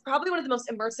 it's probably one of the most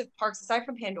immersive parks aside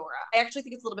from Pandora. I actually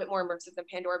think it's a little bit more immersive than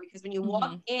Pandora because when you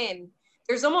walk in,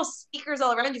 there's almost speakers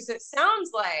all around you. So it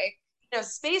sounds like,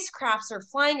 spacecrafts are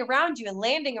flying around you and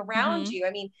landing around you.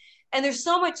 I mean, and there's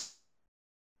so much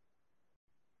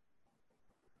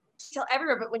detail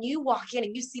everywhere. But when you walk in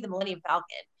and you see the Millennium Falcon,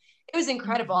 it was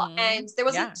incredible. And there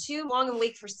wasn't too long of a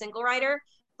wait for single rider.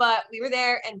 But we were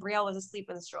there and Brielle was asleep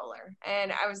in the stroller.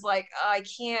 And I was like, I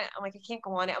can't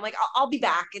go on it. I'm like, I'll be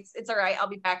back. It's all right. I'll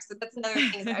be back. So that's another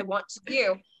thing that I want to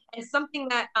do. And something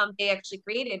that they actually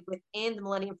created within the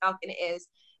Millennium Falcon is,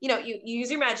 you use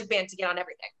your magic band to get on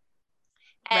everything.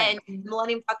 And the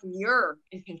Millennium Falcon, you're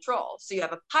in control. So you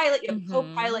have a pilot, you have a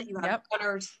co-pilot, you have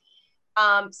gunners.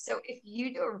 So if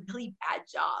you do a really bad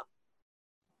job,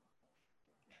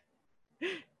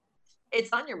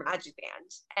 it's on your magic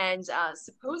band. And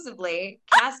supposedly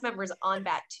cast members on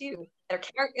Batuu that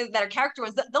are character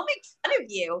ones, they'll make fun of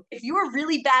you if you were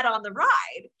really bad on the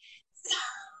ride.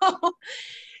 So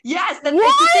yes, that's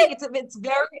the thing. It's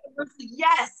very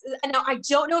yes. And now I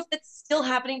don't know if that's still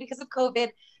happening because of COVID,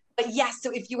 but yes.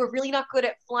 So if you were really not good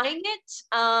at flying it,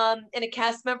 and a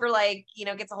cast member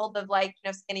gets a hold of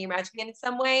scanning your magic band in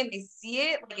some way, and they see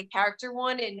it like a character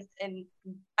one and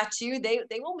Batuu,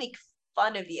 they will make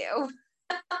fun of you.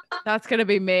 That's gonna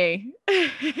be me.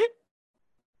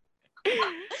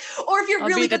 Or if you're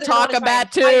really good, talk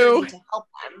about too. To help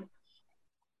them.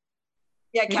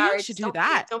 Yeah, Carrie should do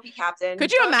that. Don't be captain.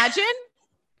 Could you imagine?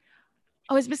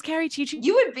 Oh, is Miss Carrie teaching?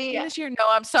 You would be this year. No,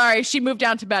 I'm sorry. She moved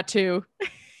down to Batuu.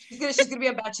 She's gonna be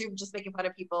on Batuu just making fun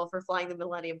of people for flying the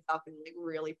Millennium Falcon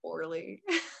really poorly.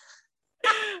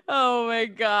 Oh my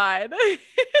God.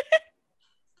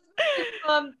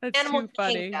 That's Animal too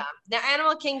funny. Kingdom. Now,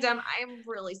 Animal Kingdom, I'm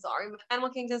really sorry, but Animal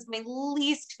Kingdom is my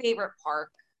least favorite park.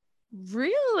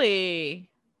 Really?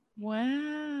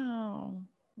 Wow.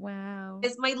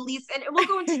 It's my least, and we'll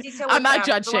go into detail. I'm not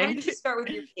judging. Why don't you start with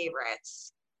your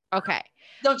favorites? Okay.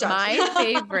 Don't judge. My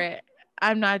favorite.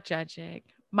 I'm not judging.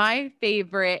 My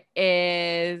favorite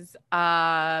is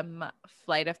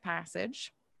Flight of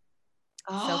Passage.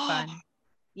 Oh, so fun.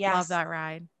 Yes. Love that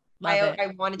ride.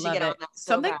 I wanted to get on that.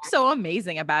 Something so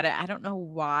amazing about it. I don't know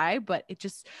why, but it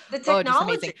just the technology. Just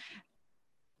amazing.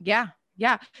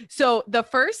 Yeah. So the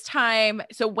first time,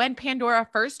 when Pandora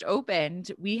first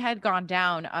opened, we had gone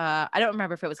down. I don't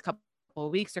remember if it was a couple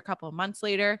of weeks or a couple of months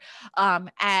later.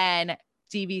 And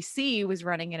DVC was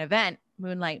running an event,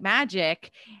 Moonlight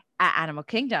Magic, at Animal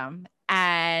Kingdom,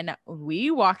 and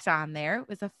we walked on there. It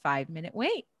was a 5-minute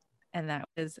wait, and that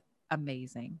was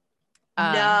amazing.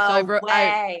 No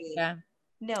way.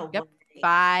 No Yep. way.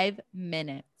 5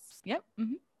 minutes. Yep.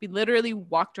 We literally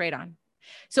walked right on.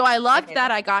 So I loved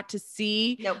that I got to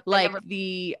see like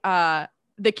the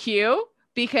queue,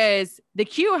 because the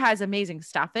queue has amazing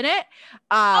stuff in it.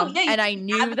 And I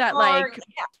knew that like,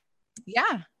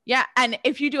 yeah. And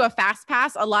if you do a fast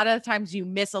pass, a lot of the times you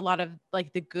miss a lot of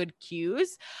like the good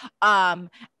queues.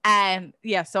 And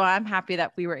yeah, so I'm happy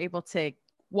that we were able to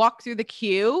walk through the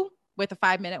queue with a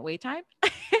 5-minute wait time.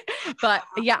 But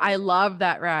yeah, I love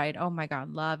that ride. Oh my God,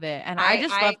 love it. And I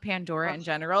just love Pandora in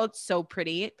general. It's so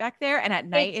pretty back there. And at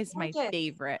night is my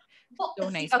favorite. Well, so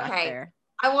nice back there.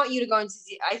 I want you to go into,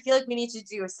 I feel like we need to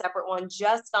do a separate one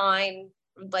just on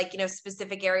like,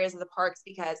 specific areas of the parks,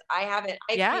 because I haven't.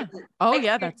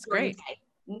 That's great.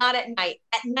 Not at night.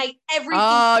 At night, everything.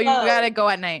 Oh, you got to go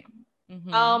at night.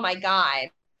 Oh my God.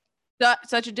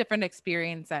 Such a different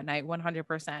experience at night,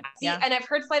 100%. Yeah. And I've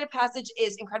heard Flight of Passage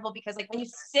is incredible because like when you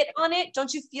sit on it,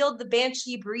 don't you feel the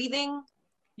banshee breathing?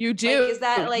 You do. Like, is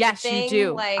that like yes, you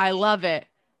do. Like, I love it.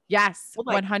 Yes,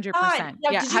 100%.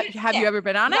 Yeah. Have you ever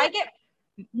been on it?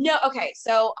 No. Okay.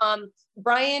 So,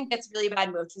 Brian gets really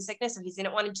bad motion sickness, so he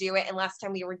didn't want to do it. And last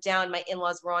time we were down, my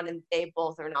in-laws were on, and they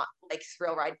both are not like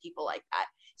thrill ride people like that.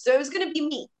 So it was going to be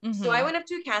me. So I went up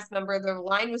to a cast member. The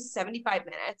line was 75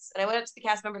 minutes. And I went up to the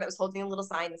cast member that was holding a little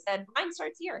sign that said, line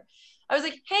starts here. I was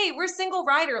like, hey, we're single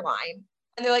rider line.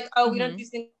 And they're like, oh, we don't do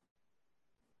single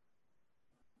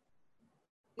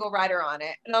rider on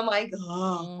it. And I'm like,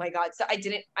 oh my God. So I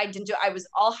didn't do it. I was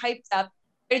all hyped up.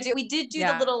 We did do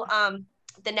the little,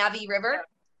 the Navi River.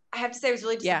 I have to say I was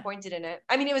really disappointed in it.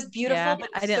 I mean, it was beautiful,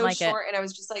 but it was so short. And I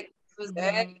was just like, it was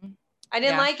good. I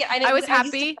didn't like it. I was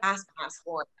happy. Fast pass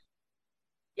for it.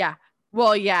 Yeah.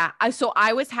 Well, yeah. So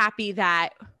I was happy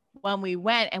that when we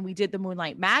went and we did the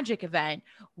Moonlight Magic event,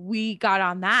 we got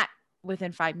on that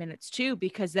within 5 minutes too,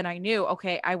 because then I knew,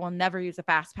 okay, I will never use a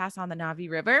fast pass on the Navi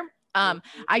River.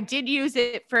 I did use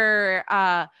it for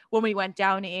when we went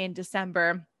down in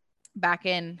December back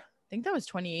in, I think that was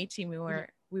 2018.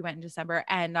 We went in December,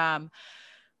 and I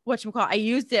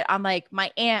used it on like my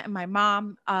aunt and my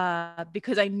mom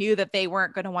because I knew that they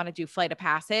weren't going to want to do Flight of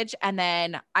Passage. And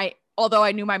then although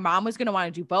I knew my mom was going to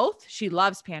want to do both, she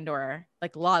loves Pandora,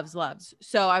 like loves.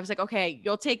 So I was like, okay,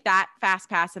 you'll take that fast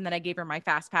pass. And then I gave her my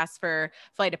fast pass for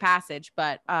Flight of Passage,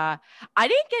 but I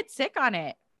didn't get sick on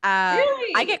it.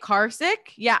 Really? I get car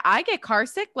sick. Yeah, I get car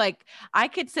sick. Like I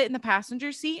could sit in the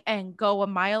passenger seat and go a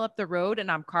mile up the road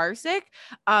and I'm car sick.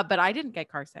 But I didn't get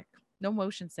car sick. No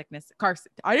motion sickness.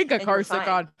 I didn't get car sick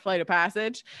on Flight of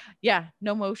Passage. Yeah,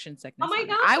 no motion sickness. Oh my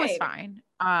God, I was fine.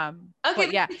 Okay,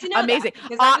 but yeah, amazing.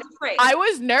 I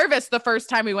was nervous the first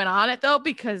time we went on it though,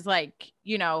 because like,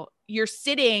 you're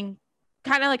sitting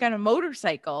kind of like on a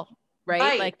motorcycle,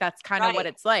 right? Like that's kind of what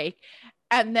it's like.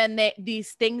 And then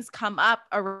these things come up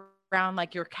around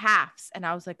like your calves. And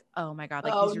I was like, oh my God,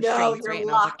 like these are strings, right?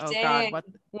 And I was like,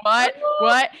 oh God,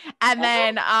 what? And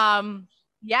then,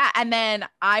 and then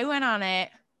I went on it.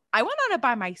 I went on it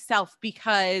by myself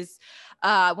because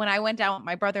when I went down with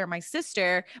my brother and my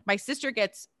sister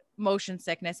gets motion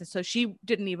sickness. And so she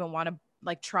didn't even want to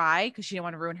like try because she didn't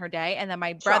want to ruin her day. And then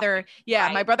my brother,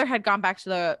 my brother had gone back to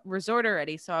the resort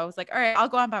already. So I was like, all right, I'll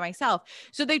go on by myself.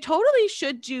 So they totally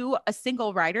should do a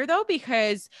single rider though,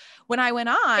 because when I went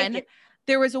on,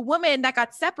 there was a woman that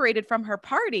got separated from her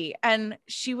party, and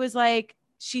she was like,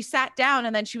 she sat down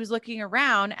and then she was looking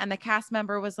around, and the cast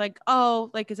member was like, oh,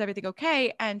 like, is everything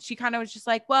okay? And she kind of was just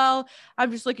like, well,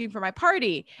 I'm just looking for my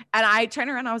party. And I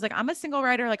turned around, I was like, I'm a single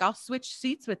rider. Like, I'll switch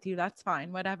seats with you. That's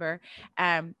fine. Whatever.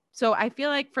 So I feel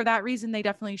like for that reason, they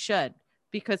definitely should,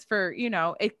 because for,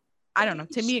 I don't know.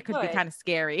 To me, it could be kind of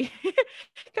scary. It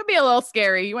could be a little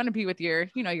scary. You want to be with your,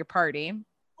 your party.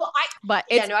 Well,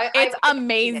 it's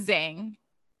amazing.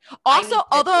 Also,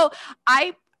 although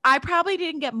I probably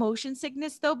didn't get motion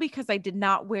sickness though, because I did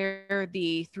not wear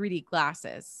the 3D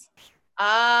glasses.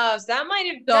 Oh, so that might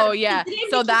have. So yeah,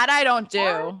 so that I don't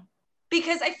do.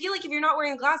 Because I feel like if you're not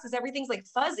wearing glasses, everything's like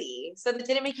fuzzy. So that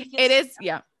didn't make you feel. It is,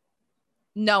 yeah.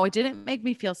 No, it didn't make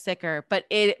me feel sicker, but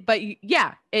it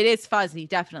is fuzzy,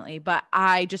 definitely. But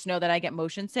I just know that I get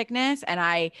motion sickness, and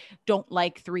I don't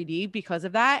like 3D because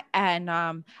of that. And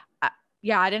I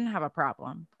didn't have a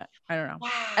problem, but I don't know. Wow.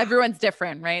 Everyone's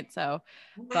different, right? So,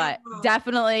 but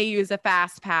definitely use a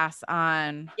fast pass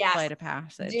on Flight of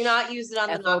Passage. Do not use it on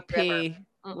the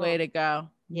FOP. Way to go.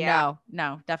 Yeah.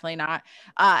 No, definitely not.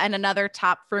 And another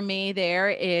top for me there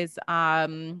is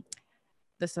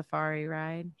the safari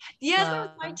ride. Yes, that was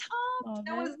my top.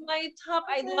 That was my top.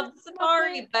 I love the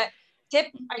safari, but tip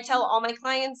I tell all my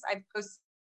clients, I post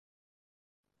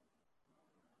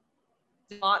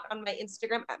lot on my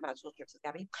Instagram at Magical Trips with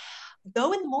Gabby.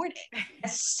 Go in the morning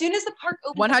as soon as the park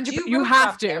opens. 100%. You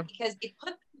have to, because they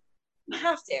put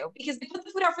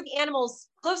the food out for the animals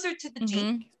closer to the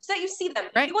Jeep so that you see them.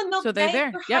 Right. You want milk, so they're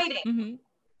there. They're Yep. hiding.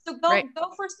 So go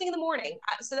first thing in the morning.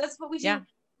 So that's what we do.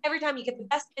 Every time you get the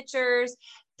best pictures.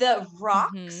 The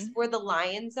rocks where the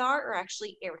lions are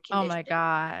actually air conditioned. Oh my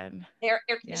God. They're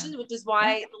air conditioned, which is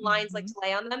why the lions like to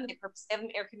lay on them. They purposely have them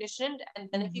air conditioned. And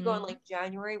then if you go in like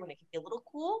January when it can be a little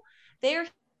cool, they're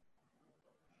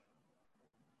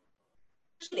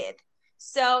heated.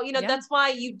 So, that's why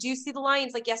you do see the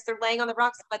lions. Like, yes, they're laying on the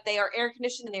rocks, but they are air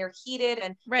conditioned and they are heated,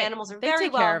 and animals are very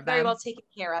well taken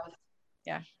care of.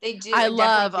 Yeah. They do. I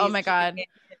love, oh my God.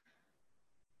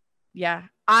 Yeah.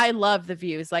 I love the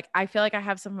views. Like, I feel like I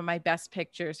have some of my best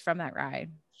pictures from that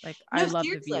ride. Like, I love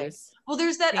seriously. The views. Well,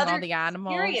 there's that seeing other all the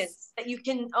animals. Experience that you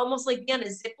can almost like be on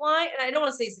a zip line. And I don't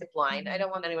want to say zip line. I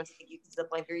don't want anyone to think you can zip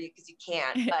line through you because you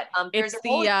can't. But there's it's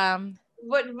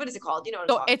what is it called? You know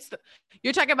what I'm talking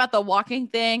you're talking about the walking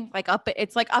thing, like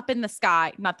it's like up in the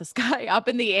sky, not the sky, up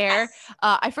in the air. Yes.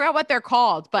 I forgot what they're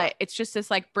called, but it's just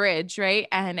this like bridge, right?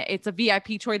 And it's a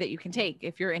VIP tour that you can take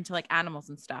if you're into like animals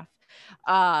and stuff.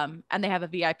 And they have a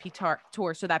VIP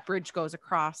tour, so that bridge goes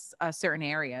across certain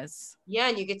areas. Yeah,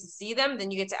 and you get to see them. Then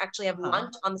you get to actually have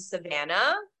lunch on the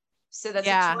savannah. So that's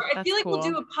a tour. I feel like we'll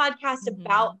do a podcast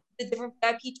about the different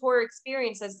VIP tour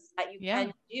experiences that you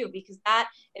can do, because that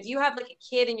if you have like a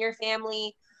kid in your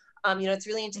family, it's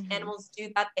really into animals,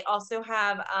 do that. They also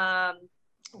have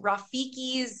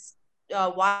Rafiki's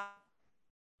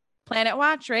Planet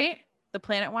Watch, right? The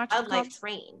Planet Watch wildlife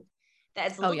train. That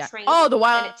is a little train. Oh, the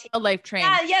wildlife train.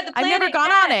 Yeah, I've never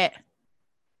gone on it.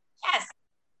 Yes.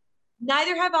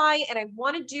 Neither have I, and I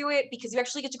want to do it because you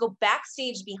actually get to go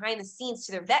backstage behind the scenes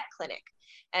to their vet clinic.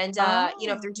 And,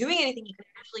 if they're doing anything, you can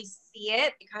actually see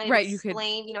it. They kind of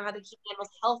explain, how they keep animals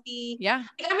healthy. Yeah.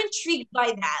 Like, I'm intrigued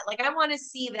by that. Like, I want to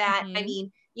see that. I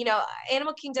mean,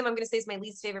 Animal Kingdom, I'm going to say is my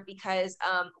least favorite because,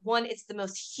 one, it's the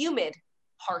most humid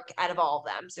park out of all of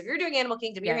them. So if you're doing Animal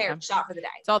Kingdom, you're here shot for the day.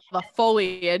 It's all the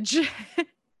foliage.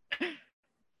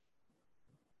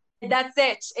 That's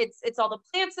it. It's all the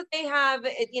plants that they have.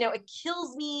 It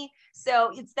kills me.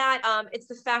 So it's that. It's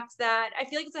the fact that I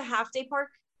feel like it's a half-day park.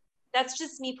 That's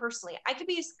just me personally. I could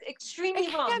be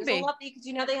extremely wrong. There's a lot that you can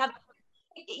do. They have,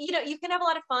 you can have a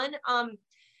lot of fun.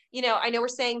 I know we're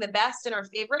saying the best and our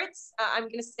favorites. I'm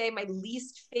going to say my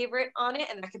least favorite on it,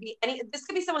 and this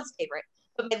could be someone's favorite,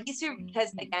 but my least favorite,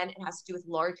 because again, it has to do with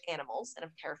large animals, and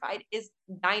I'm terrified, is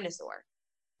dinosaur.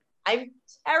 I'm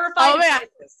terrified. Oh man,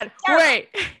 wait.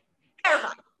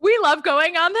 Terrified. We love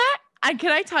going on that. And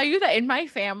can I tell you that in my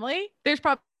family, there's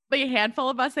probably a handful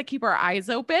of us that keep our eyes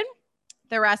open.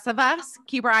 The rest of us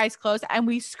keep our eyes closed and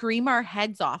we scream our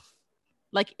heads off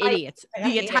like idiots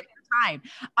the entire time.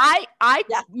 I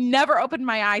never opened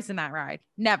my eyes in that ride.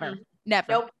 Never.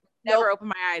 Never opened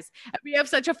my eyes. And we have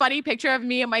such a funny picture of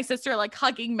me and my sister like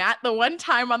hugging Matt the one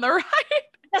time on the ride.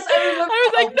 Yes, I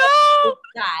was like, no.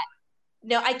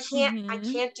 No, I can't. I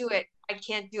can't do it. I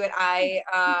can't do it. I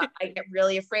get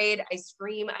really afraid. I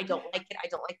scream. I don't like it. I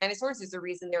don't like dinosaurs. There's a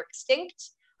reason they're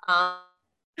extinct.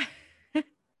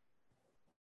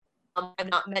 I'm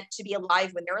not meant to be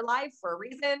alive when they're alive for a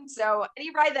reason. So any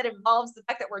ride that involves the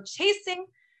fact that we're chasing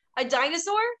a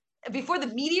dinosaur before the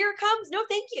meteor comes, no,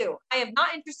 thank you. I am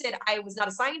not interested. I was not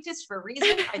a scientist for a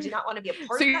reason. I do not want to be a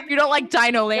part of that. So you don't like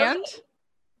Dino Land?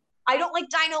 I don't like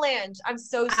Dino Land. I'm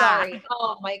so sorry.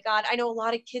 Oh my God. I know a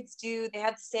lot of kids do. They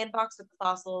have the sandbox with the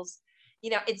fossils.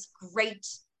 It's great,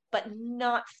 but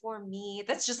not for me.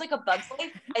 That's just like a Bug's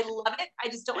Life. I love it. I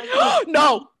just don't like it.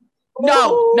 No.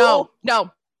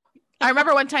 I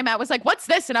remember one time Matt was like, "What's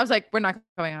this?" And I was like, "We're not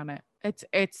going on it.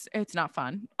 It's not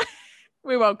fun.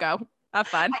 We won't go. Have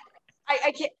fun."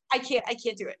 I can't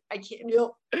do it. I can't.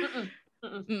 No.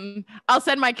 I'll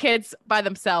send my kids by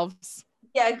themselves.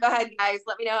 Yeah, go ahead, guys.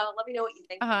 Let me know what you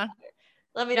think.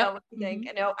 Let me know what you think.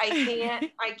 No,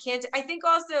 I can't. I think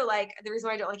also like the reason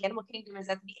why I don't like Animal Kingdom is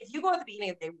that if you go at the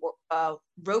beginning of the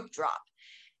rope drop,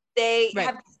 they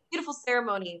have this beautiful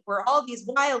ceremony where all these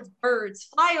wild birds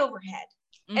fly overhead.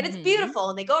 And it's beautiful.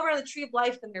 And they go around the Tree of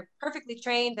Life and they're perfectly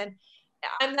trained. And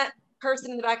I'm that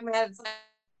person in the back of my head. It's like,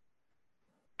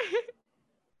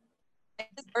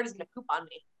 this bird is going to poop on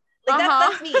me. Like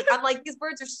that's me. I'm like, these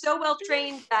birds are so well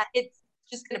trained that it's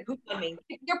just going to poop on me.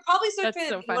 They're probably so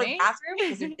trained that they go to the bathroom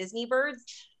because they're Disney birds,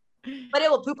 but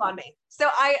it will poop on me. So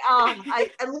I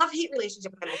love hate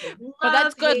relationship with animals. But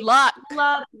that's good luck.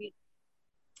 Love me.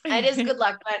 It is good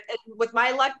luck. But with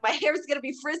my luck, my hair is going to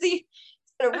be frizzy.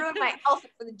 To ruin my outfit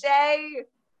for the day.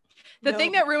 The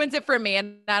thing that ruins it for me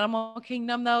in Animal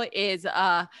Kingdom though is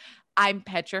I'm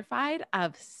petrified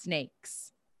of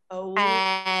snakes. Oh.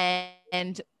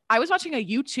 And I was watching a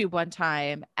YouTube one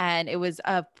time, and it was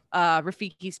of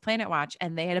Rafiki's Planet Watch,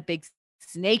 and they had a big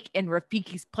snake in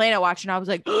Rafiki's Planet Watch, and I was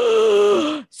like,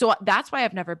 so that's why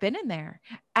I've never been in there.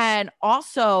 And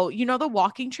also, you know, the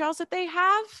walking trails that they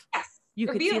have, Yes, you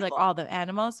could beautiful. see like all the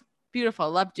animals. Beautiful.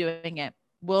 Love doing it.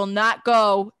 Will not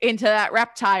go into that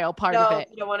reptile part of it.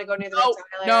 You don't want to go near the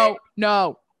reptile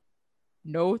area.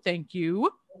 No, thank you.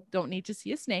 Don't need to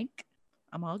see a snake.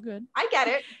 I'm all good. I get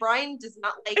it. Brian does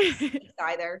not like snakes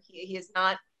either. He is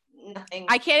not nothing.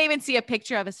 I can't even see a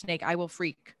picture of a snake. I will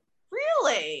freak.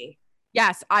 Really?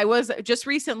 Yes, I was just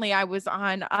recently, I was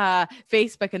on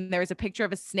Facebook, and there was a picture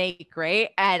of a snake, right?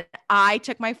 And I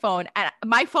took my phone, and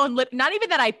my phone, not even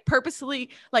that I purposely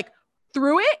like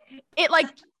threw it, it like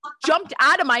jumped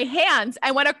out of my hands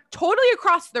and went totally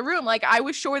across the room. Like I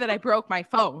was sure that I broke my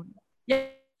phone. Yeah.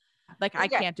 Like I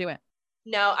can't do it.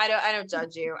 No, I don't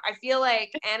judge you. I feel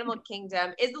like Animal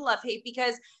Kingdom is a love-hate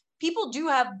because people do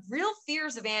have real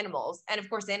fears of animals. And of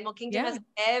course, Animal Kingdom has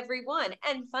everyone.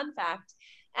 And fun fact,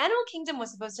 Animal Kingdom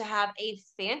was supposed to have a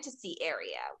fantasy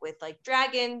area with like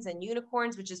dragons and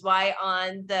unicorns, which is why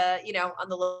on the, on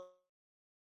the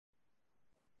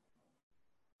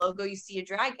logo you see a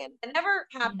dragon. It never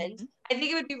happened. Mm-hmm. I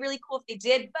think it would be really cool if they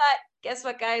did, but guess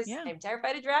what, guys? Yeah. I'm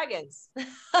terrified of dragons.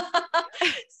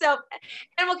 So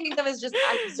Animal Kingdom is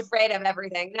I'm just afraid of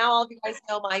everything. Now all of you guys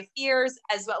know my fears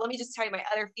as well. Let me just tell you, my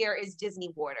other fear is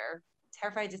Disney water.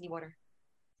 Terrified of Disney water.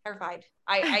 Terrified.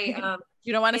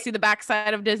 You don't want to see the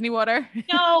backside of Disney water?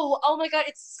 No. Oh my God.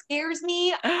 It scares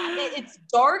me. It's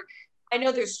dark. I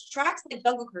know there's tracks like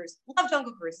Jungle Cruise. Love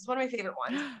Jungle Cruise. It's one of my favorite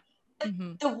ones.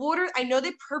 Mm-hmm. The water, I know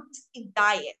they purposely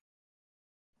dye it.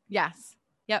 Yes.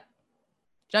 Yep.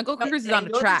 Jungle Cruise is on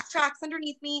the track. There's tracks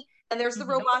underneath me, and there's the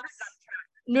robots.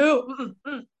 No.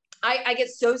 I get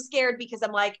so scared because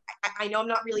I'm like, I know I'm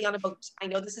not really on a boat. I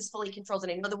know this is fully controlled,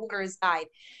 and I know the water is dyed.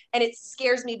 And it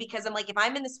scares me because I'm like, if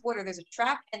I'm in this water, there's a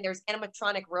track and there's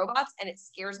animatronic robots, and it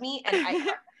scares me.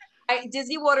 And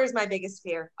Disney water is my biggest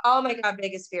fear. Oh my God,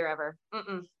 biggest fear ever.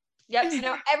 Yep.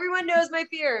 So everyone knows my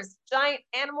fears. Giant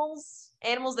animals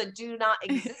that do not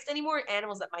exist anymore,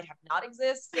 animals that might have not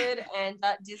existed, and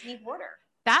Disney water.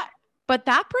 But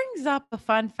that brings up a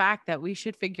fun fact that we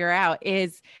should figure out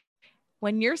is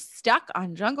when you're stuck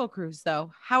on Jungle Cruise,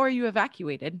 though, how are you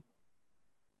evacuated?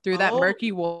 Through that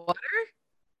murky water?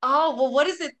 Oh, well, what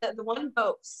is it? The one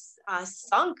boat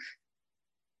sunk.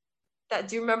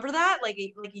 Do you remember that? Like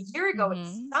a year ago, it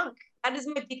sunk. That is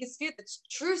my biggest fear. That's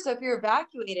true. So if you're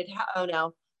evacuated,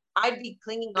 no, I'd be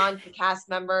clinging on to cast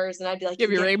members, and I'd be like,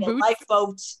 "Give your rain boots."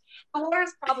 Lifeboat. The water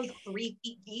is probably 3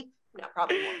 feet deep. No,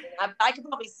 probably more than that. I could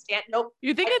probably stand. Nope.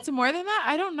 You think it's more than that?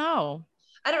 I don't know.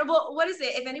 I don't know. Well, what is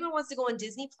it? If anyone wants to go on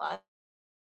Disney Plus,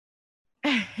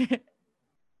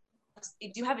 they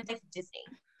do have a type of Disney.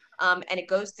 And it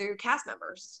goes through cast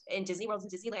members in Disney World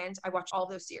and Disneyland. I watch all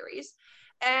those series.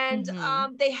 And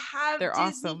they have Disney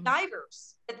awesome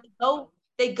divers.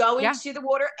 They go into the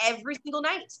water every single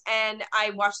night. And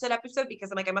I watched that episode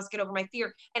because I'm like, I must get over my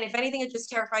fear. And if anything, it just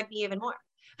terrified me even more.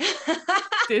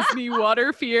 Disney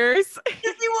water fears.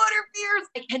 Disney water fears.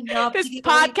 I cannot. This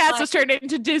podcast was turned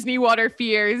into Disney water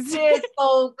fears.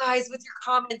 Oh, guys, with your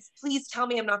comments, please tell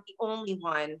me I'm not the only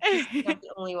one. I'm not the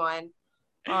only one.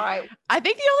 All right. I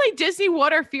think the only Disney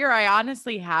water fear I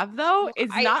honestly have, though, is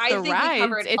not the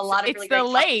rides. It's the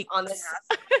lake.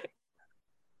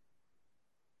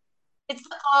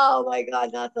 Oh my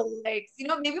God, not the lakes.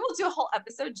 Maybe we'll do a whole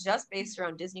episode just based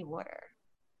around Disney water.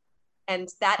 And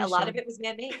a lot of it was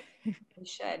man-made. We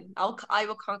should. I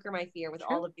will conquer my fear with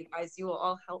all of you guys. You will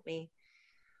all help me.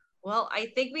 Well, I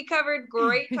think we covered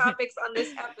great topics on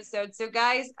this episode. So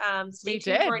guys, stay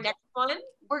tuned for our next one.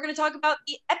 We're going to talk about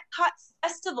the Epcot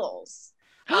festivals.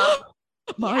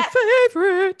 My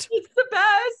favorite. It's the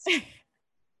best.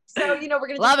 So, we're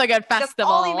going to love a good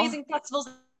festival. All the amazing festivals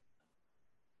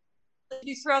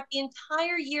throughout the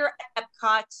entire year at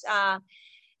Epcot.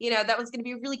 That one's going to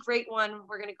be a really great one.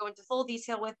 We're going to go into full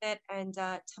detail with it. And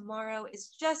tomorrow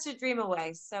is just a dream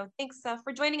away. So thanks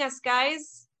for joining us,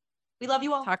 guys. We love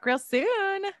you all. Talk real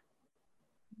soon.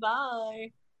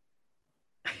 Bye.